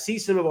 And I see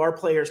some of our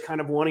players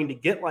kind of wanting to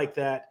get like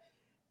that.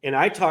 And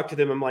I talk to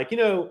them, I'm like,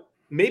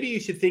 maybe you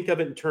should think of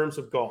it in terms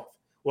of golf.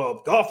 Well,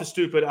 if golf is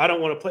stupid, I don't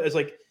want to play. It's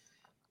like,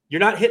 you're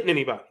not hitting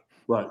anybody.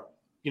 Right.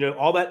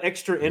 All that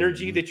extra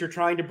energy that you're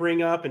trying to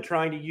bring up and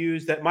trying to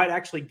use that might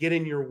actually get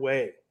in your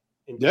way.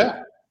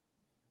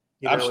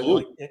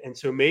 Absolutely. And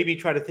so maybe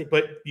try to think,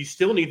 but you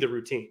still need the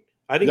routine.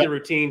 I think the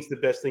routine's the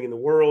best thing in the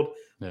world.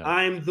 Yeah.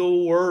 I'm the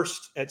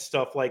worst at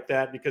stuff like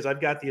that because I've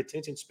got the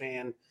attention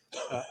span.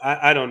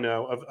 I don't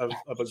know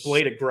of a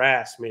blade of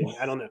grass, maybe.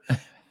 I don't know.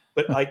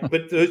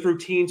 But those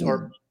routines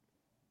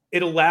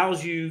it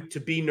allows you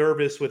to be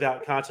nervous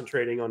without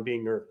concentrating on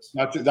being nervous.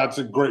 That's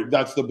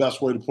the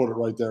best way to put it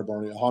right there,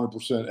 Bernie,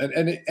 100%.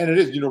 And it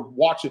is,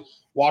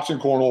 watching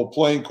cornhole,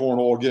 playing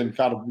cornhole again,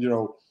 kind of,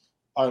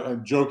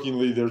 and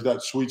jokingly, there's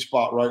that sweet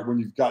spot, right, when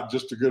you've got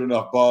just a good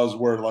enough buzz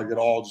where like it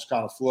all just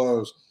kind of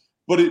flows.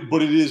 But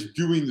it is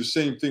doing the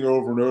same thing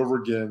over and over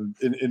again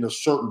in a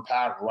certain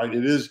pattern, right?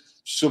 It is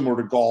similar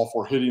to golf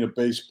or hitting a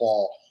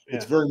baseball. Yeah.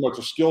 It's very much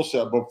a skill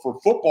set. But for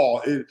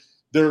football,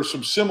 there are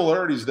some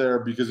similarities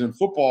there because in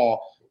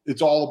football,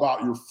 it's all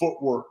about your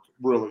footwork,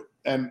 really.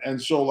 And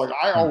so, like,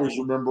 I always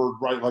remember,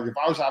 right, like if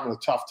I was having a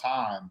tough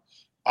time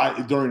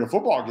during a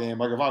football game,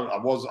 like if I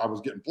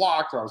was getting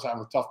blocked or I was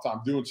having a tough time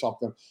doing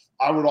something,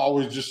 I would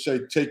always just say,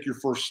 take your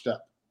first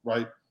step,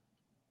 right?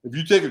 If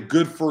you take a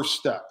good first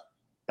step,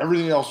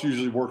 everything else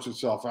usually works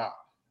itself out.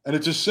 And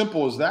it's as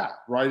simple as that,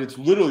 right? It's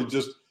literally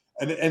just,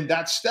 and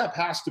that step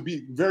has to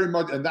be very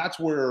much, and that's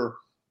where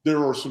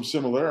there are some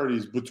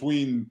similarities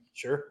between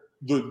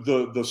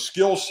the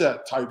skill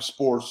set type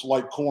sports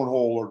like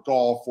cornhole or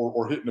golf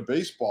or hitting a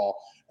baseball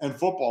and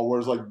football,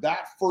 whereas like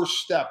that first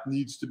step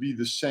needs to be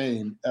the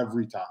same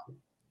every time.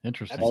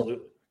 Interesting.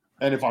 Absolutely.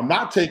 And if I'm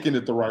not taking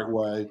it the right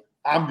way,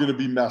 I'm going to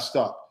be messed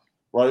up,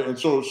 right? And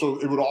so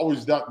it would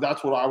always,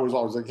 that's what I was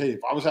always like, hey, if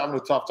I was having a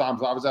tough time,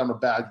 if I was having a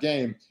bad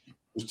game,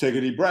 just take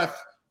a deep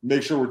breath,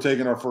 make sure we're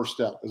taking our first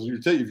step. If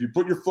you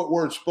put your foot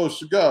where it's supposed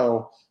to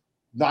go,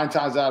 9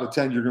 times out of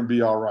 10, you're going to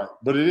be all right.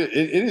 But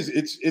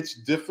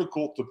it's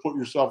difficult to put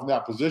yourself in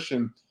that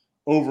position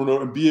over and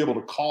over and be able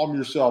to calm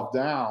yourself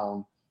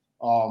down.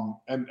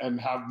 And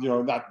have,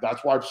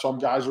 that's why some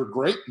guys are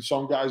great and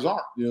some guys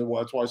aren't,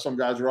 that's why some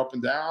guys are up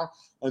and down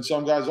and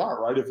some guys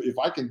aren't, right?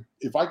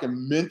 If I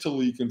can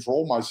mentally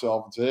control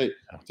myself and say, hey,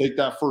 take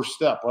that first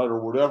step, right? Or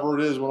whatever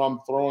it is when I'm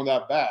throwing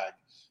that bag,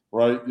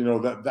 right?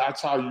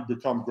 That's how you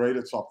become great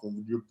at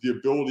something. The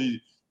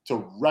ability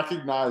to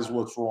recognize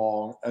what's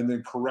wrong and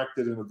then correct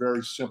it in a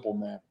very simple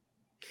manner.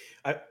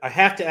 I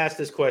have to ask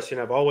this question.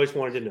 I've always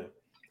wanted to know,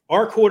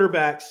 are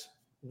quarterbacks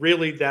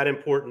really that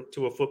important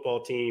to a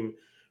football team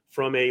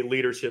from a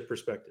leadership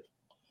perspective?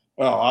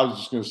 Well, I was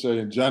just going to say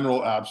in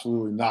general,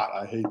 absolutely not.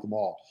 I hate them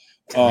all.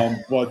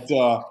 But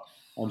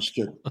I'm just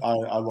kidding. I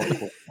love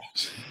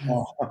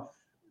quarterbacks.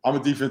 I'm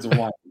a defensive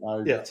lineman. I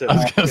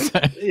was going to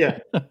say. Yeah.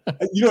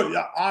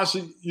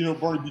 Honestly,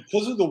 Bernie,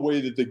 because of the way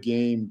that the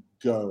game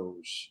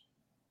goes,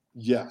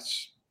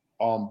 yes,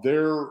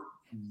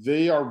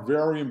 they are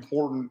very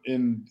important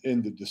in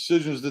the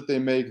decisions that they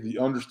make, the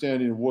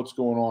understanding of what's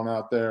going on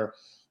out there.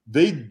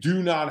 They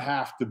do not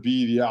have to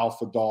be the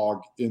alpha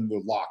dog in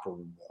the locker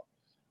room,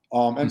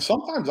 though. And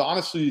sometimes,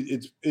 honestly,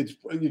 it's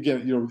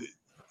again,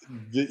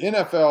 the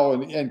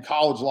NFL and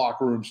college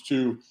locker rooms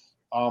too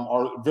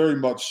are very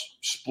much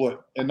split,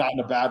 and not in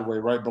a bad way,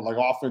 right? But like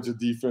offense and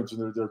defense,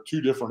 and they're two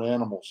different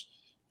animals,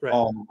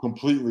 right?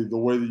 Completely the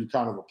way that you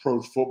kind of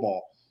approach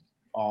football.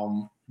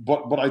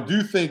 But I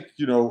do think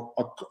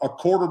a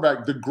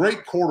quarterback, the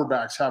great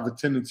quarterbacks have a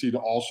tendency to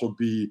also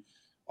be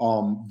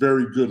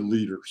very good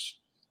leaders.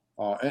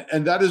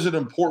 And that is an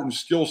important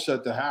skill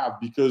set to have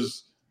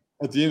because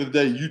at the end of the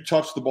day, you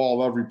touch the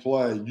ball every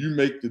play, you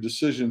make the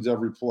decisions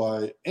every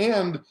play.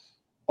 And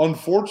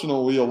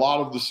unfortunately, a lot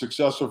of the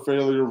success or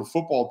failure of a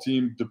football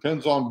team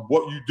depends on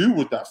what you do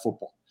with that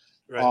football.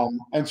 Right.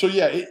 And so,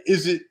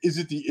 is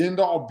it the end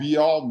all be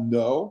all?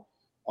 No.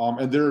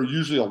 And there are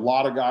usually a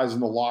lot of guys in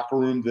the locker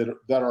room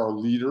that are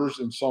leaders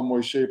in some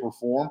way, shape, or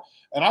form.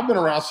 And I've been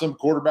around some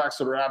quarterbacks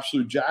that are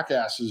absolute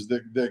jackasses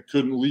that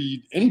couldn't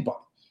lead anybody.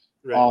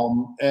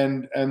 Right.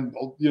 And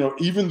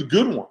even the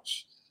good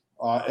ones,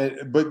 But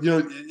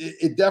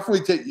it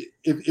definitely takes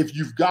if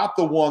you've got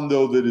the one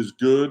though that is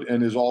good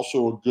and is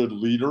also a good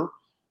leader.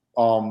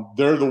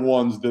 They're the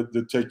ones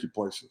that take you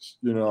places,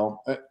 and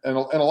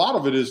a lot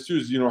of it is too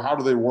is how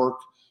do they work,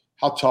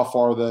 how tough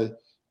are they?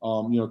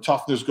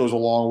 Toughness goes a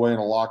long way in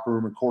a locker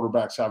room, and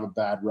quarterbacks have a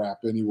bad rap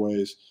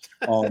anyways.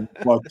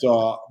 But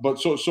a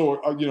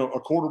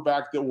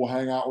quarterback that will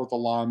hang out with the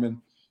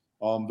lineman,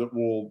 that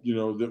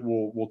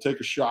will take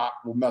a shot,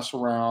 will mess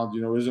around,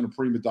 isn't a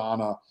prima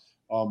donna.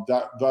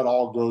 That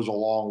all goes a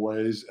long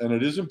ways, and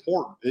it is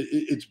important.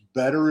 It's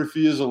better if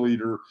he is a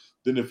leader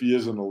than if he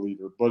isn't a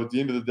leader. But at the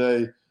end of the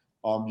day,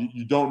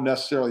 you don't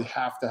necessarily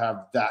have to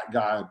have that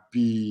guy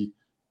be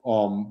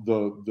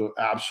the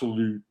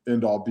absolute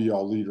end-all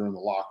be-all leader in the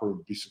locker room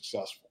to be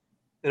successful.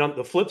 And on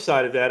the flip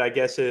side of that, I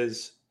guess,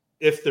 is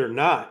if they're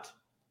not,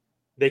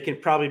 they can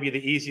probably be the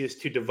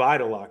easiest to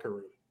divide a locker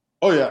room.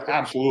 Oh yeah,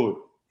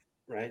 absolutely.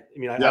 Right. I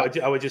mean,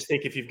 I would just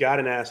think if you've got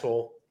an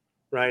asshole,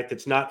 right,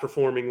 that's not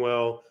performing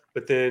well,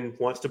 but then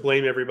wants to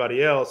blame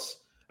everybody else,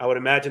 I would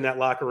imagine that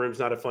locker room's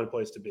not a fun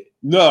place to be.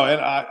 No,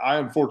 and I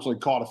unfortunately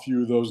caught a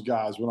few of those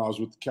guys when I was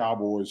with the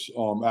Cowboys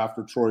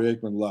after Troy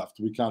Aikman left.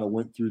 We kind of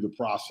went through the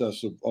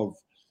process of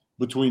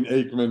between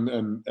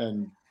Aikman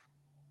and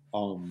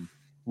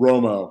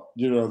Romo,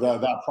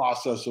 that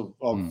process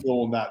of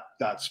filling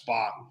that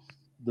spot.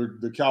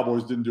 The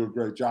Cowboys didn't do a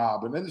great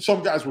job. And then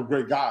some guys were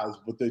great guys,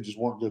 but they just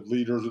weren't good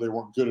leaders or they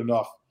weren't good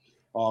enough.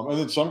 And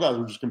then some guys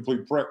were just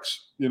complete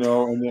pricks, and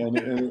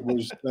it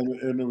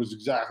was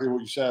exactly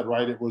what you said,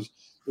 right? It was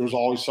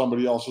always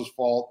somebody else's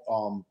fault.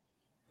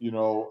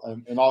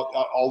 And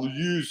I'll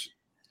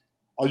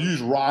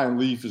use Ryan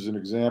Leaf as an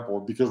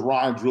example because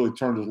Ryan's really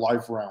turned his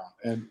life around.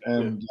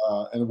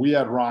 And we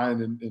had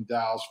Ryan in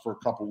Dallas for a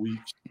couple of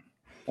weeks,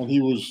 and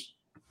he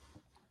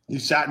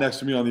sat next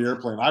to me on the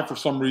airplane. I, for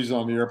some reason,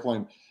 on the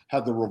airplane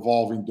had the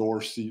revolving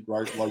door seat,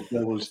 right? Like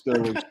there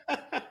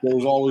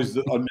was always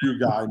a new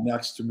guy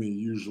next to me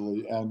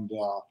usually.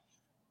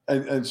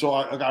 And so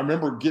I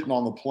remember getting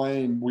on the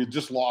plane. We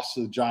just lost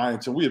to the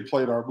Giants, and we'd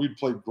played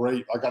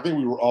great. Like I think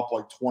we were up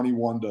like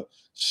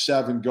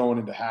 21-7 going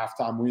into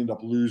halftime. We ended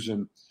up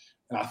losing,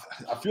 and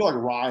I feel like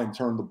Ryan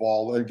turned the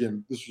ball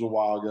again. This was a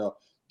while ago.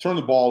 Turned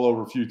the ball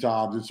over a few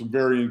times in some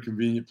very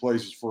inconvenient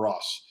places for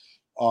us,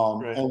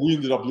 right. And we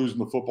ended up losing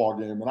the football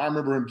game. And I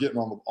remember him getting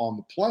on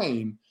the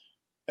plane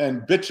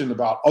and bitching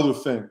about other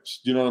things.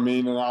 Do you know what I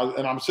mean? And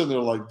I'm sitting there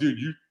like, dude,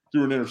 you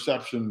threw an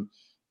interception,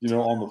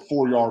 on the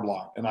 4-yard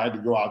line, and I had to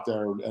go out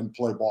there and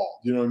play ball.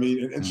 You know what I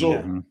mean? And so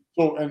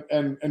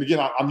again,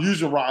 I'm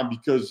using Ryan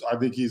because I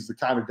think he's the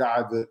kind of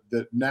guy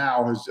that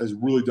now has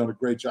really done a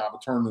great job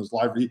of turning his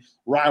life.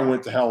 Ryan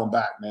went to hell and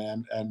back,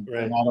 man, and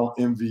I don't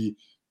envy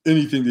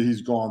anything that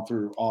he's gone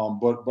through.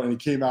 But he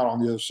came out on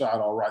the other side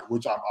all right,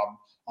 which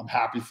I'm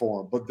happy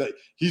for him. But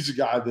he's a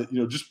guy that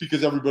just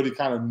because everybody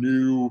kind of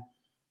knew.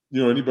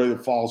 Anybody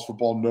that follows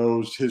football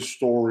knows his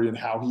story and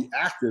how he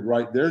acted,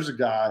 right? There's a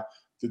guy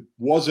that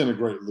wasn't a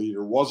great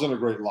leader, wasn't a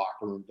great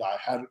locker room guy,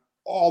 had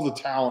all the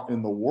talent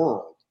in the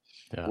world,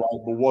 right?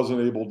 But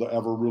wasn't able to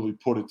ever really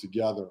put it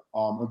together.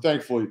 And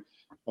thankfully,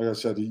 like I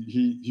said,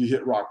 he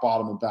hit rock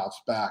bottom and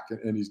bounced back,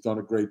 and he's done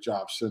a great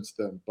job since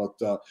then. But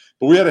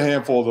we had a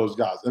handful of those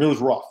guys, and it was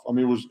rough. I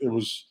mean,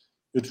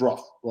 it's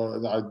rough.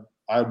 I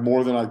had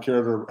more than I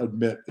care to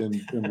admit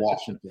in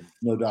Washington,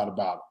 no doubt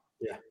about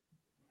it. Yeah.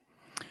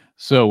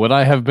 So would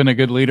I have been a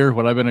good leader?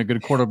 Would I have been a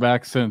good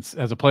quarterback since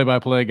as a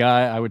play-by-play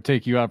guy, I would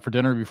take you out for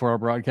dinner before our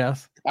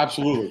broadcast?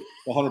 Absolutely.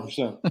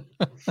 100%.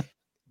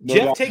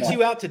 Jeff takes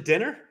you out to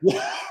dinner?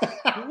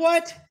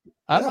 What?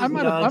 I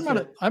might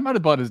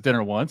have bought his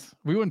dinner once.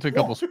 We went to a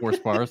couple sports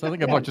bars. I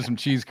think I bought you some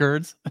cheese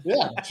curds.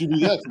 Yeah,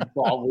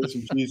 probably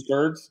some cheese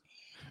curds.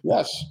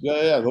 Yes.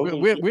 Yeah.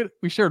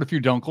 We shared a few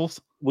dunkles.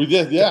 We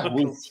did, yeah. The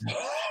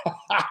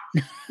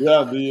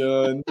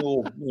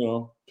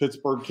little,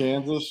 Pittsburgh,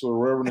 Kansas, or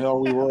wherever the hell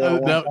we were.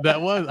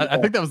 I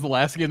think that was the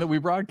last game that we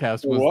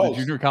broadcast was the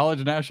Junior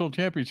College National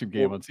Championship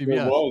game on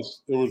CBS.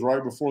 It was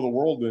right before the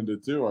world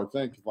ended too, I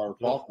think, if I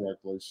recall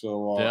correctly.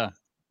 So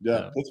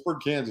yeah, Pittsburgh,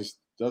 Kansas,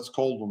 that's a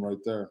cold one right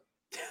there.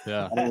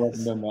 Yeah, I don't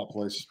recommend that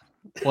place.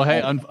 Well,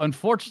 hey,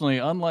 unfortunately,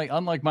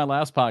 unlike my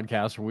last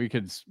podcast where we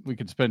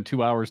could spend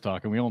 2 hours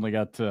talking, we only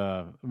got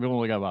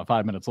about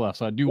 5 minutes left.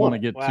 So I do want to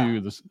get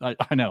to this.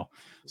 I know.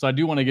 So I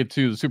do want to get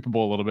to the Super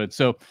Bowl a little bit.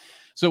 So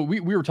we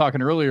were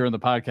talking earlier in the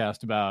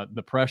podcast about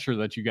the pressure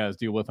that you guys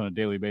deal with on a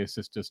daily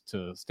basis just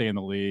to stay in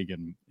the league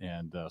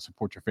and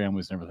support your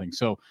families and everything.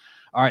 So,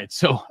 all right.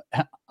 So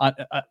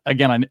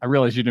again, I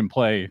realize you didn't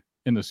play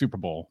in the Super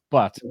Bowl,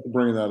 but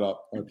bringing that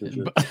up, I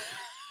appreciate it.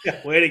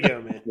 Yeah, way to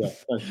go, man. Yeah,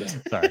 thanks,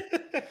 sorry.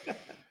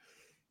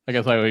 I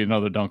guess I owe you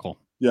another dunkel.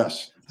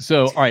 Yes.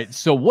 So, all right.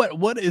 So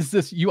what is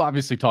this? You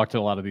obviously talk to a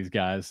lot of these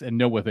guys and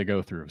know what they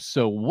go through.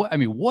 So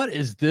what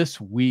is this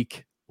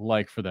week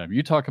like for them?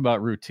 You talk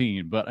about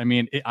routine, but I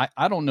mean,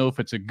 I don't know if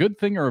it's a good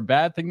thing or a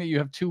bad thing that you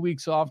have 2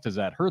 weeks off. Does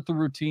that hurt the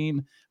routine?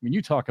 I mean,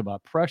 you talk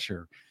about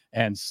pressure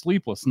and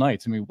sleepless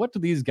nights. I mean, what do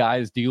these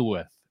guys deal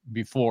with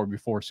before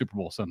Super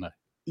Bowl Sunday?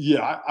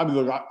 Yeah, I mean,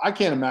 look, I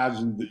can't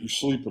imagine that you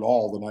sleep at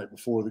all the night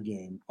before the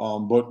game.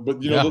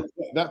 But you Yeah. know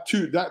that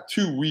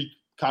 2 week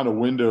kind of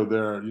window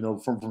there,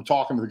 from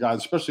talking to the guys,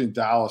 especially in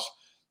Dallas,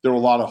 there were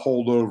a lot of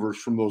holdovers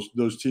from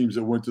those teams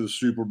that went to the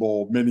Super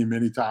Bowl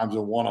many times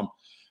and won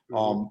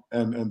them.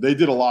 And they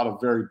did a lot of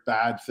very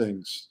bad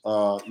things,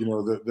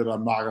 that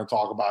I'm not going to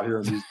talk about here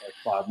in these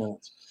next 5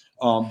 minutes.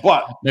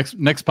 But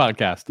next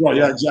podcast. Right,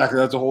 yeah, exactly.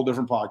 That's a whole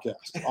different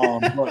podcast.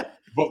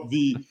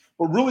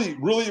 But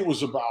really, it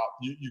was about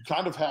you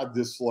kind of had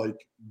this like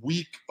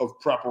week of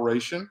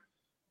preparation,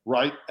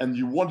 right? And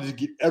you wanted to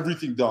get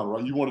everything done,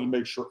 right? You wanted to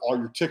make sure all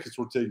your tickets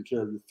were taken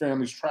care of, your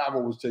family's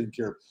travel was taken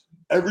care of,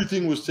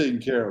 everything was taken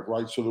care of,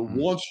 right? So that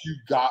once you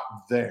got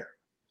there,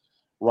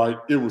 right,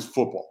 it was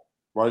football,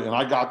 right? And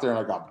I got there and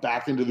I got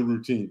back into the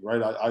routine,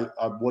 right?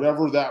 I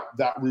whatever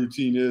that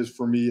routine is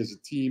for me as a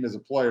team, as a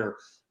player,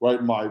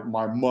 right?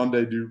 My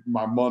Monday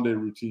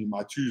routine,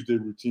 my Tuesday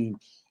routine.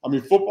 I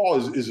mean, football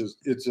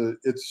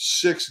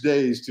it's 6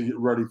 days to get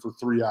ready for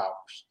 3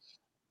 hours.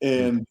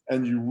 And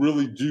you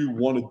really do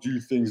want to do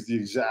things the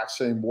exact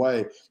same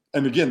way.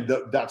 And again,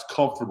 that's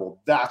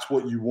comfortable. That's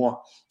what you want.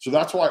 So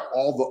that's why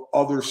all the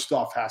other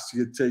stuff has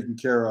to get taken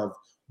care of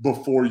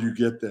before you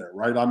get there,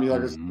 right? I mean,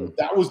 like I said,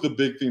 that was the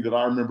big thing that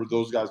I remember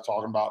those guys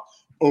talking about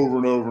over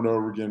and over and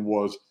over again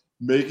was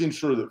making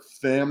sure that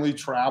family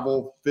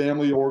travel,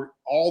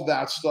 all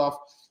that stuff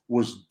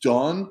was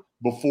done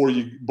before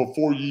you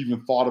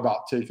even thought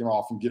about taking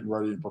off and getting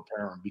ready and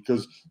preparing,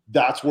 because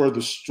that's where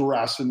the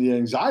stress and the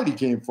anxiety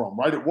came from,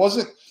 right? It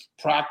wasn't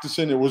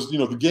practicing. It was,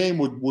 the game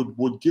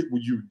would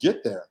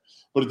get there.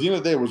 But at the end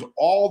of the day, it was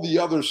all the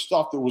other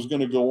stuff that was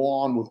going to go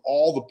on with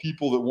all the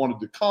people that wanted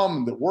to come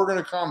and that were going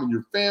to come, and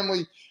your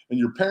family and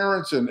your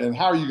parents, and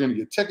how are you going to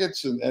get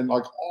tickets and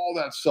like all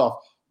that stuff.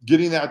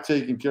 Getting that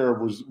taken care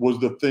of was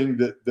the thing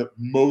that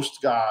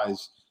most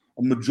guys,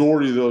 a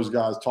majority of those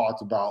guys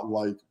talked about,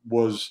 like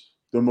was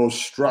the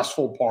most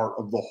stressful part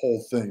of the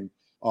whole thing,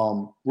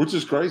 which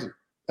is crazy.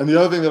 And the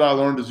other thing that I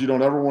learned is you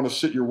don't ever want to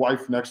sit your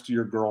wife next to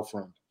your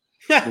girlfriend.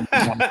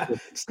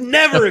 It's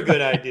never a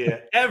good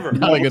idea, ever.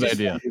 Not a good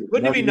idea.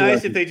 Wouldn't it be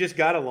nice if they just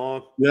got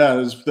along? Yeah,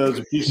 that was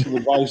a piece of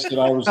advice that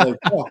I was like,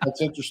 oh,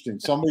 that's interesting.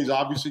 Somebody's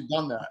obviously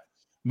done that.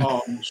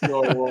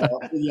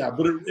 Yeah,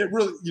 but it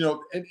really,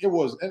 and it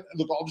was. And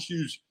look, I'll just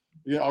use,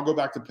 I'll go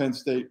back to Penn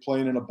State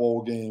playing in a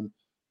bowl game.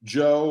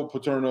 Joe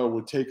Paterno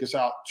would take us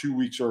out 2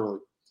 weeks early,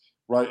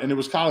 right? And it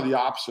was kind of the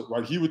opposite,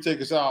 right? He would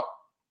take us out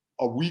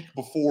a week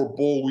before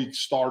bowl week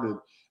started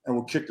and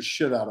would kick the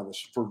shit out of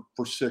us for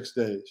 6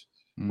 days,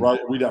 right?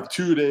 We'd have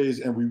 2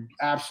 days and we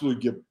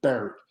absolutely get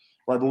buried,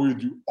 right? But we would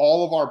do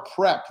all of our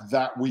prep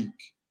that week.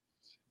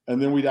 And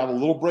then we'd have a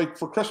little break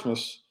for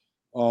Christmas,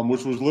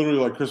 which was literally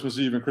like Christmas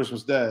Eve and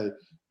Christmas Day.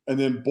 And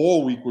then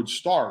bowl week would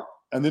start.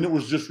 And then it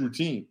was just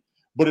routine.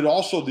 But it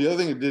also, the other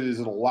thing it did is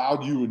it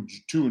allowed you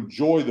to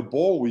enjoy the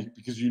bowl week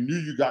because you knew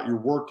you got your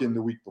work in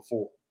the week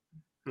before,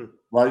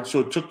 right?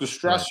 So it took the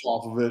stress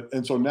off of it.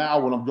 And so now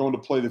when I'm going to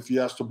play the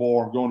Fiesta Bowl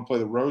or I'm going to play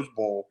the Rose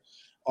Bowl,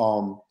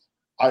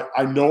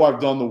 I know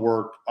I've done the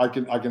work. I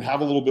can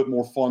have a little bit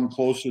more fun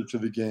closer to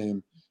the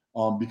game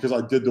because I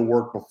did the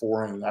work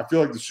beforehand. I feel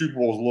like the Super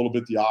Bowl is a little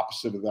bit the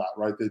opposite of that,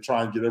 right? They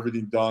try and get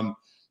everything done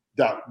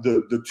that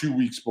the 2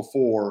 weeks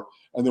before.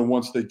 And then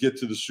once they get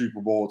to the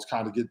Super Bowl, it's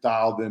kind of get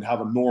dialed in, have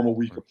a normal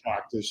week of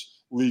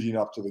practice leading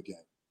up to the game.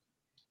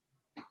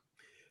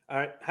 All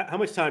right. How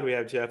much time do we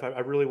have, Jeff? I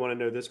really want to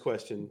know this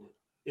question.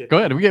 Go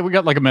ahead. We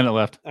got like a minute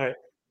left. All right.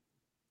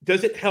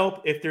 Does it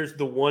help if there's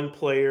the one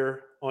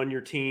player on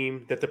your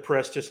team that the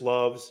press just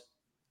loves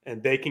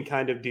and they can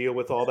kind of deal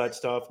with all that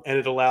stuff, and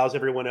it allows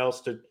everyone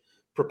else to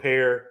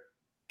prepare,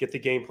 get the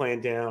game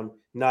plan down,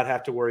 not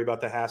have to worry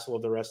about the hassle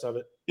of the rest of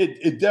it?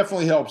 It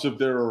definitely helps if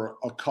there are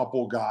a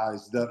couple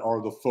guys that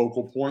are the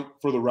focal point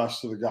for the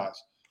rest of the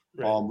guys,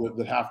 right,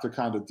 that have to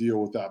kind of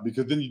deal with that,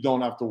 because then you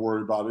don't have to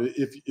worry about it.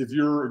 If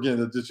you're,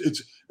 again,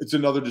 it's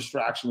another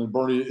distraction. And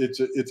Bernie,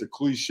 it's a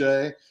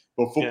cliche,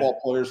 but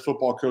football players,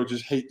 football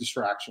coaches hate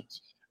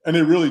distractions, and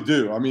they really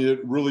do. I mean,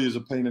 it really is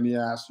a pain in the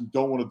ass. You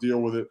don't want to deal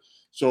with it.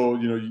 So,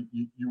 you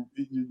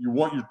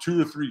want your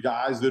 2 or 3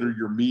 guys that are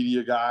your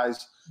media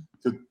guys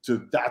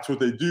to that's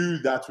what they do.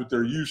 That's what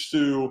they're used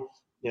to.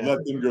 Yeah.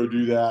 Let them go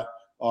do that.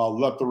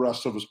 Let the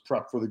rest of us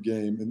prep for the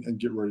game and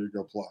get ready to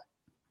go play.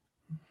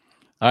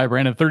 All right,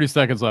 Brandon, 30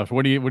 seconds left.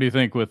 What do you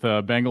think with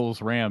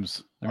Bengals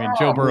Rams? I mean,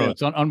 Joe Burrow,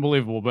 it's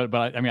unbelievable, but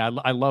I mean,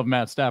 I love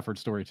Matt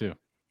Stafford's story too.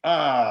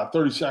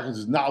 30 seconds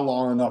is not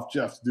long enough,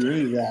 Jeff, to do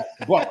any of that.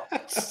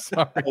 But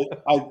sorry,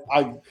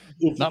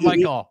 not my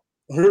call.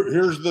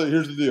 Here's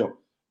the deal.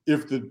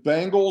 If the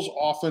Bengals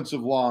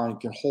offensive line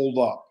can hold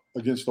up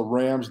against the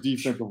Rams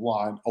defensive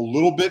line a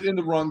little bit in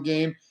the run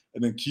game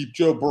and then keep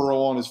Joe Burrow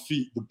on his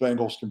feet, the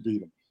Bengals can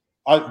beat him.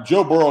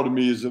 Joe Burrow to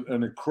me is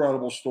an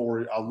incredible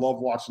story. I love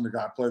watching the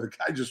guy play. The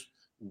guy just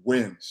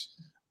wins.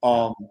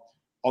 On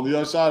the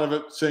other side of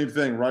it, same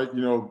thing, right?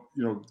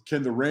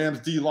 Can the Rams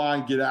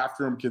D-line get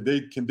after him? Can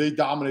they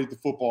dominate the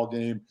football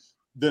game?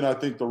 Then I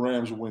think the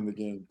Rams will win the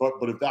game. But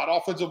if that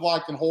offensive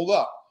line can hold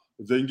up,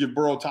 if they can give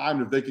Burrow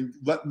time, if they can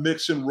let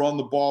Mixon run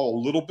the ball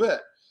a little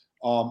bit,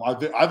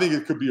 I think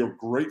it could be a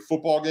great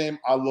football game.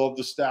 I love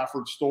the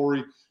Stafford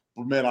story,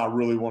 but man, I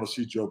really want to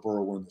see Joe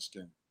Burrow win this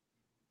game.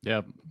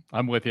 Yeah,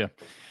 I'm with you.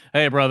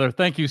 Hey, brother,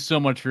 thank you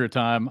so much for your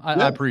time.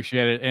 I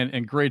appreciate it,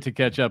 and great to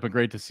catch up and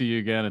great to see you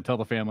again. And tell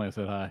the family I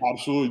said hi.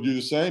 Absolutely, do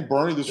the same,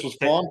 Bernie. This was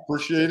fun.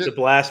 Appreciate it. It's a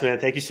blast,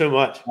 man. Thank you so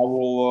much. I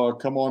will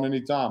come on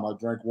anytime. I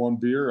drank one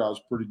beer. I was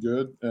pretty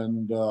good,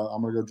 and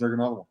I'm gonna go drink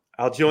another one.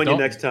 I'll join you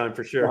next time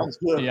for sure.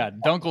 Yeah,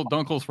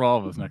 Dunkles for all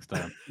of us next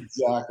time.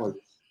 Exactly.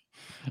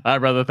 All right,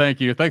 brother.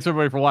 Thank you. Thanks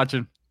everybody for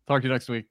watching. Talk to you next week.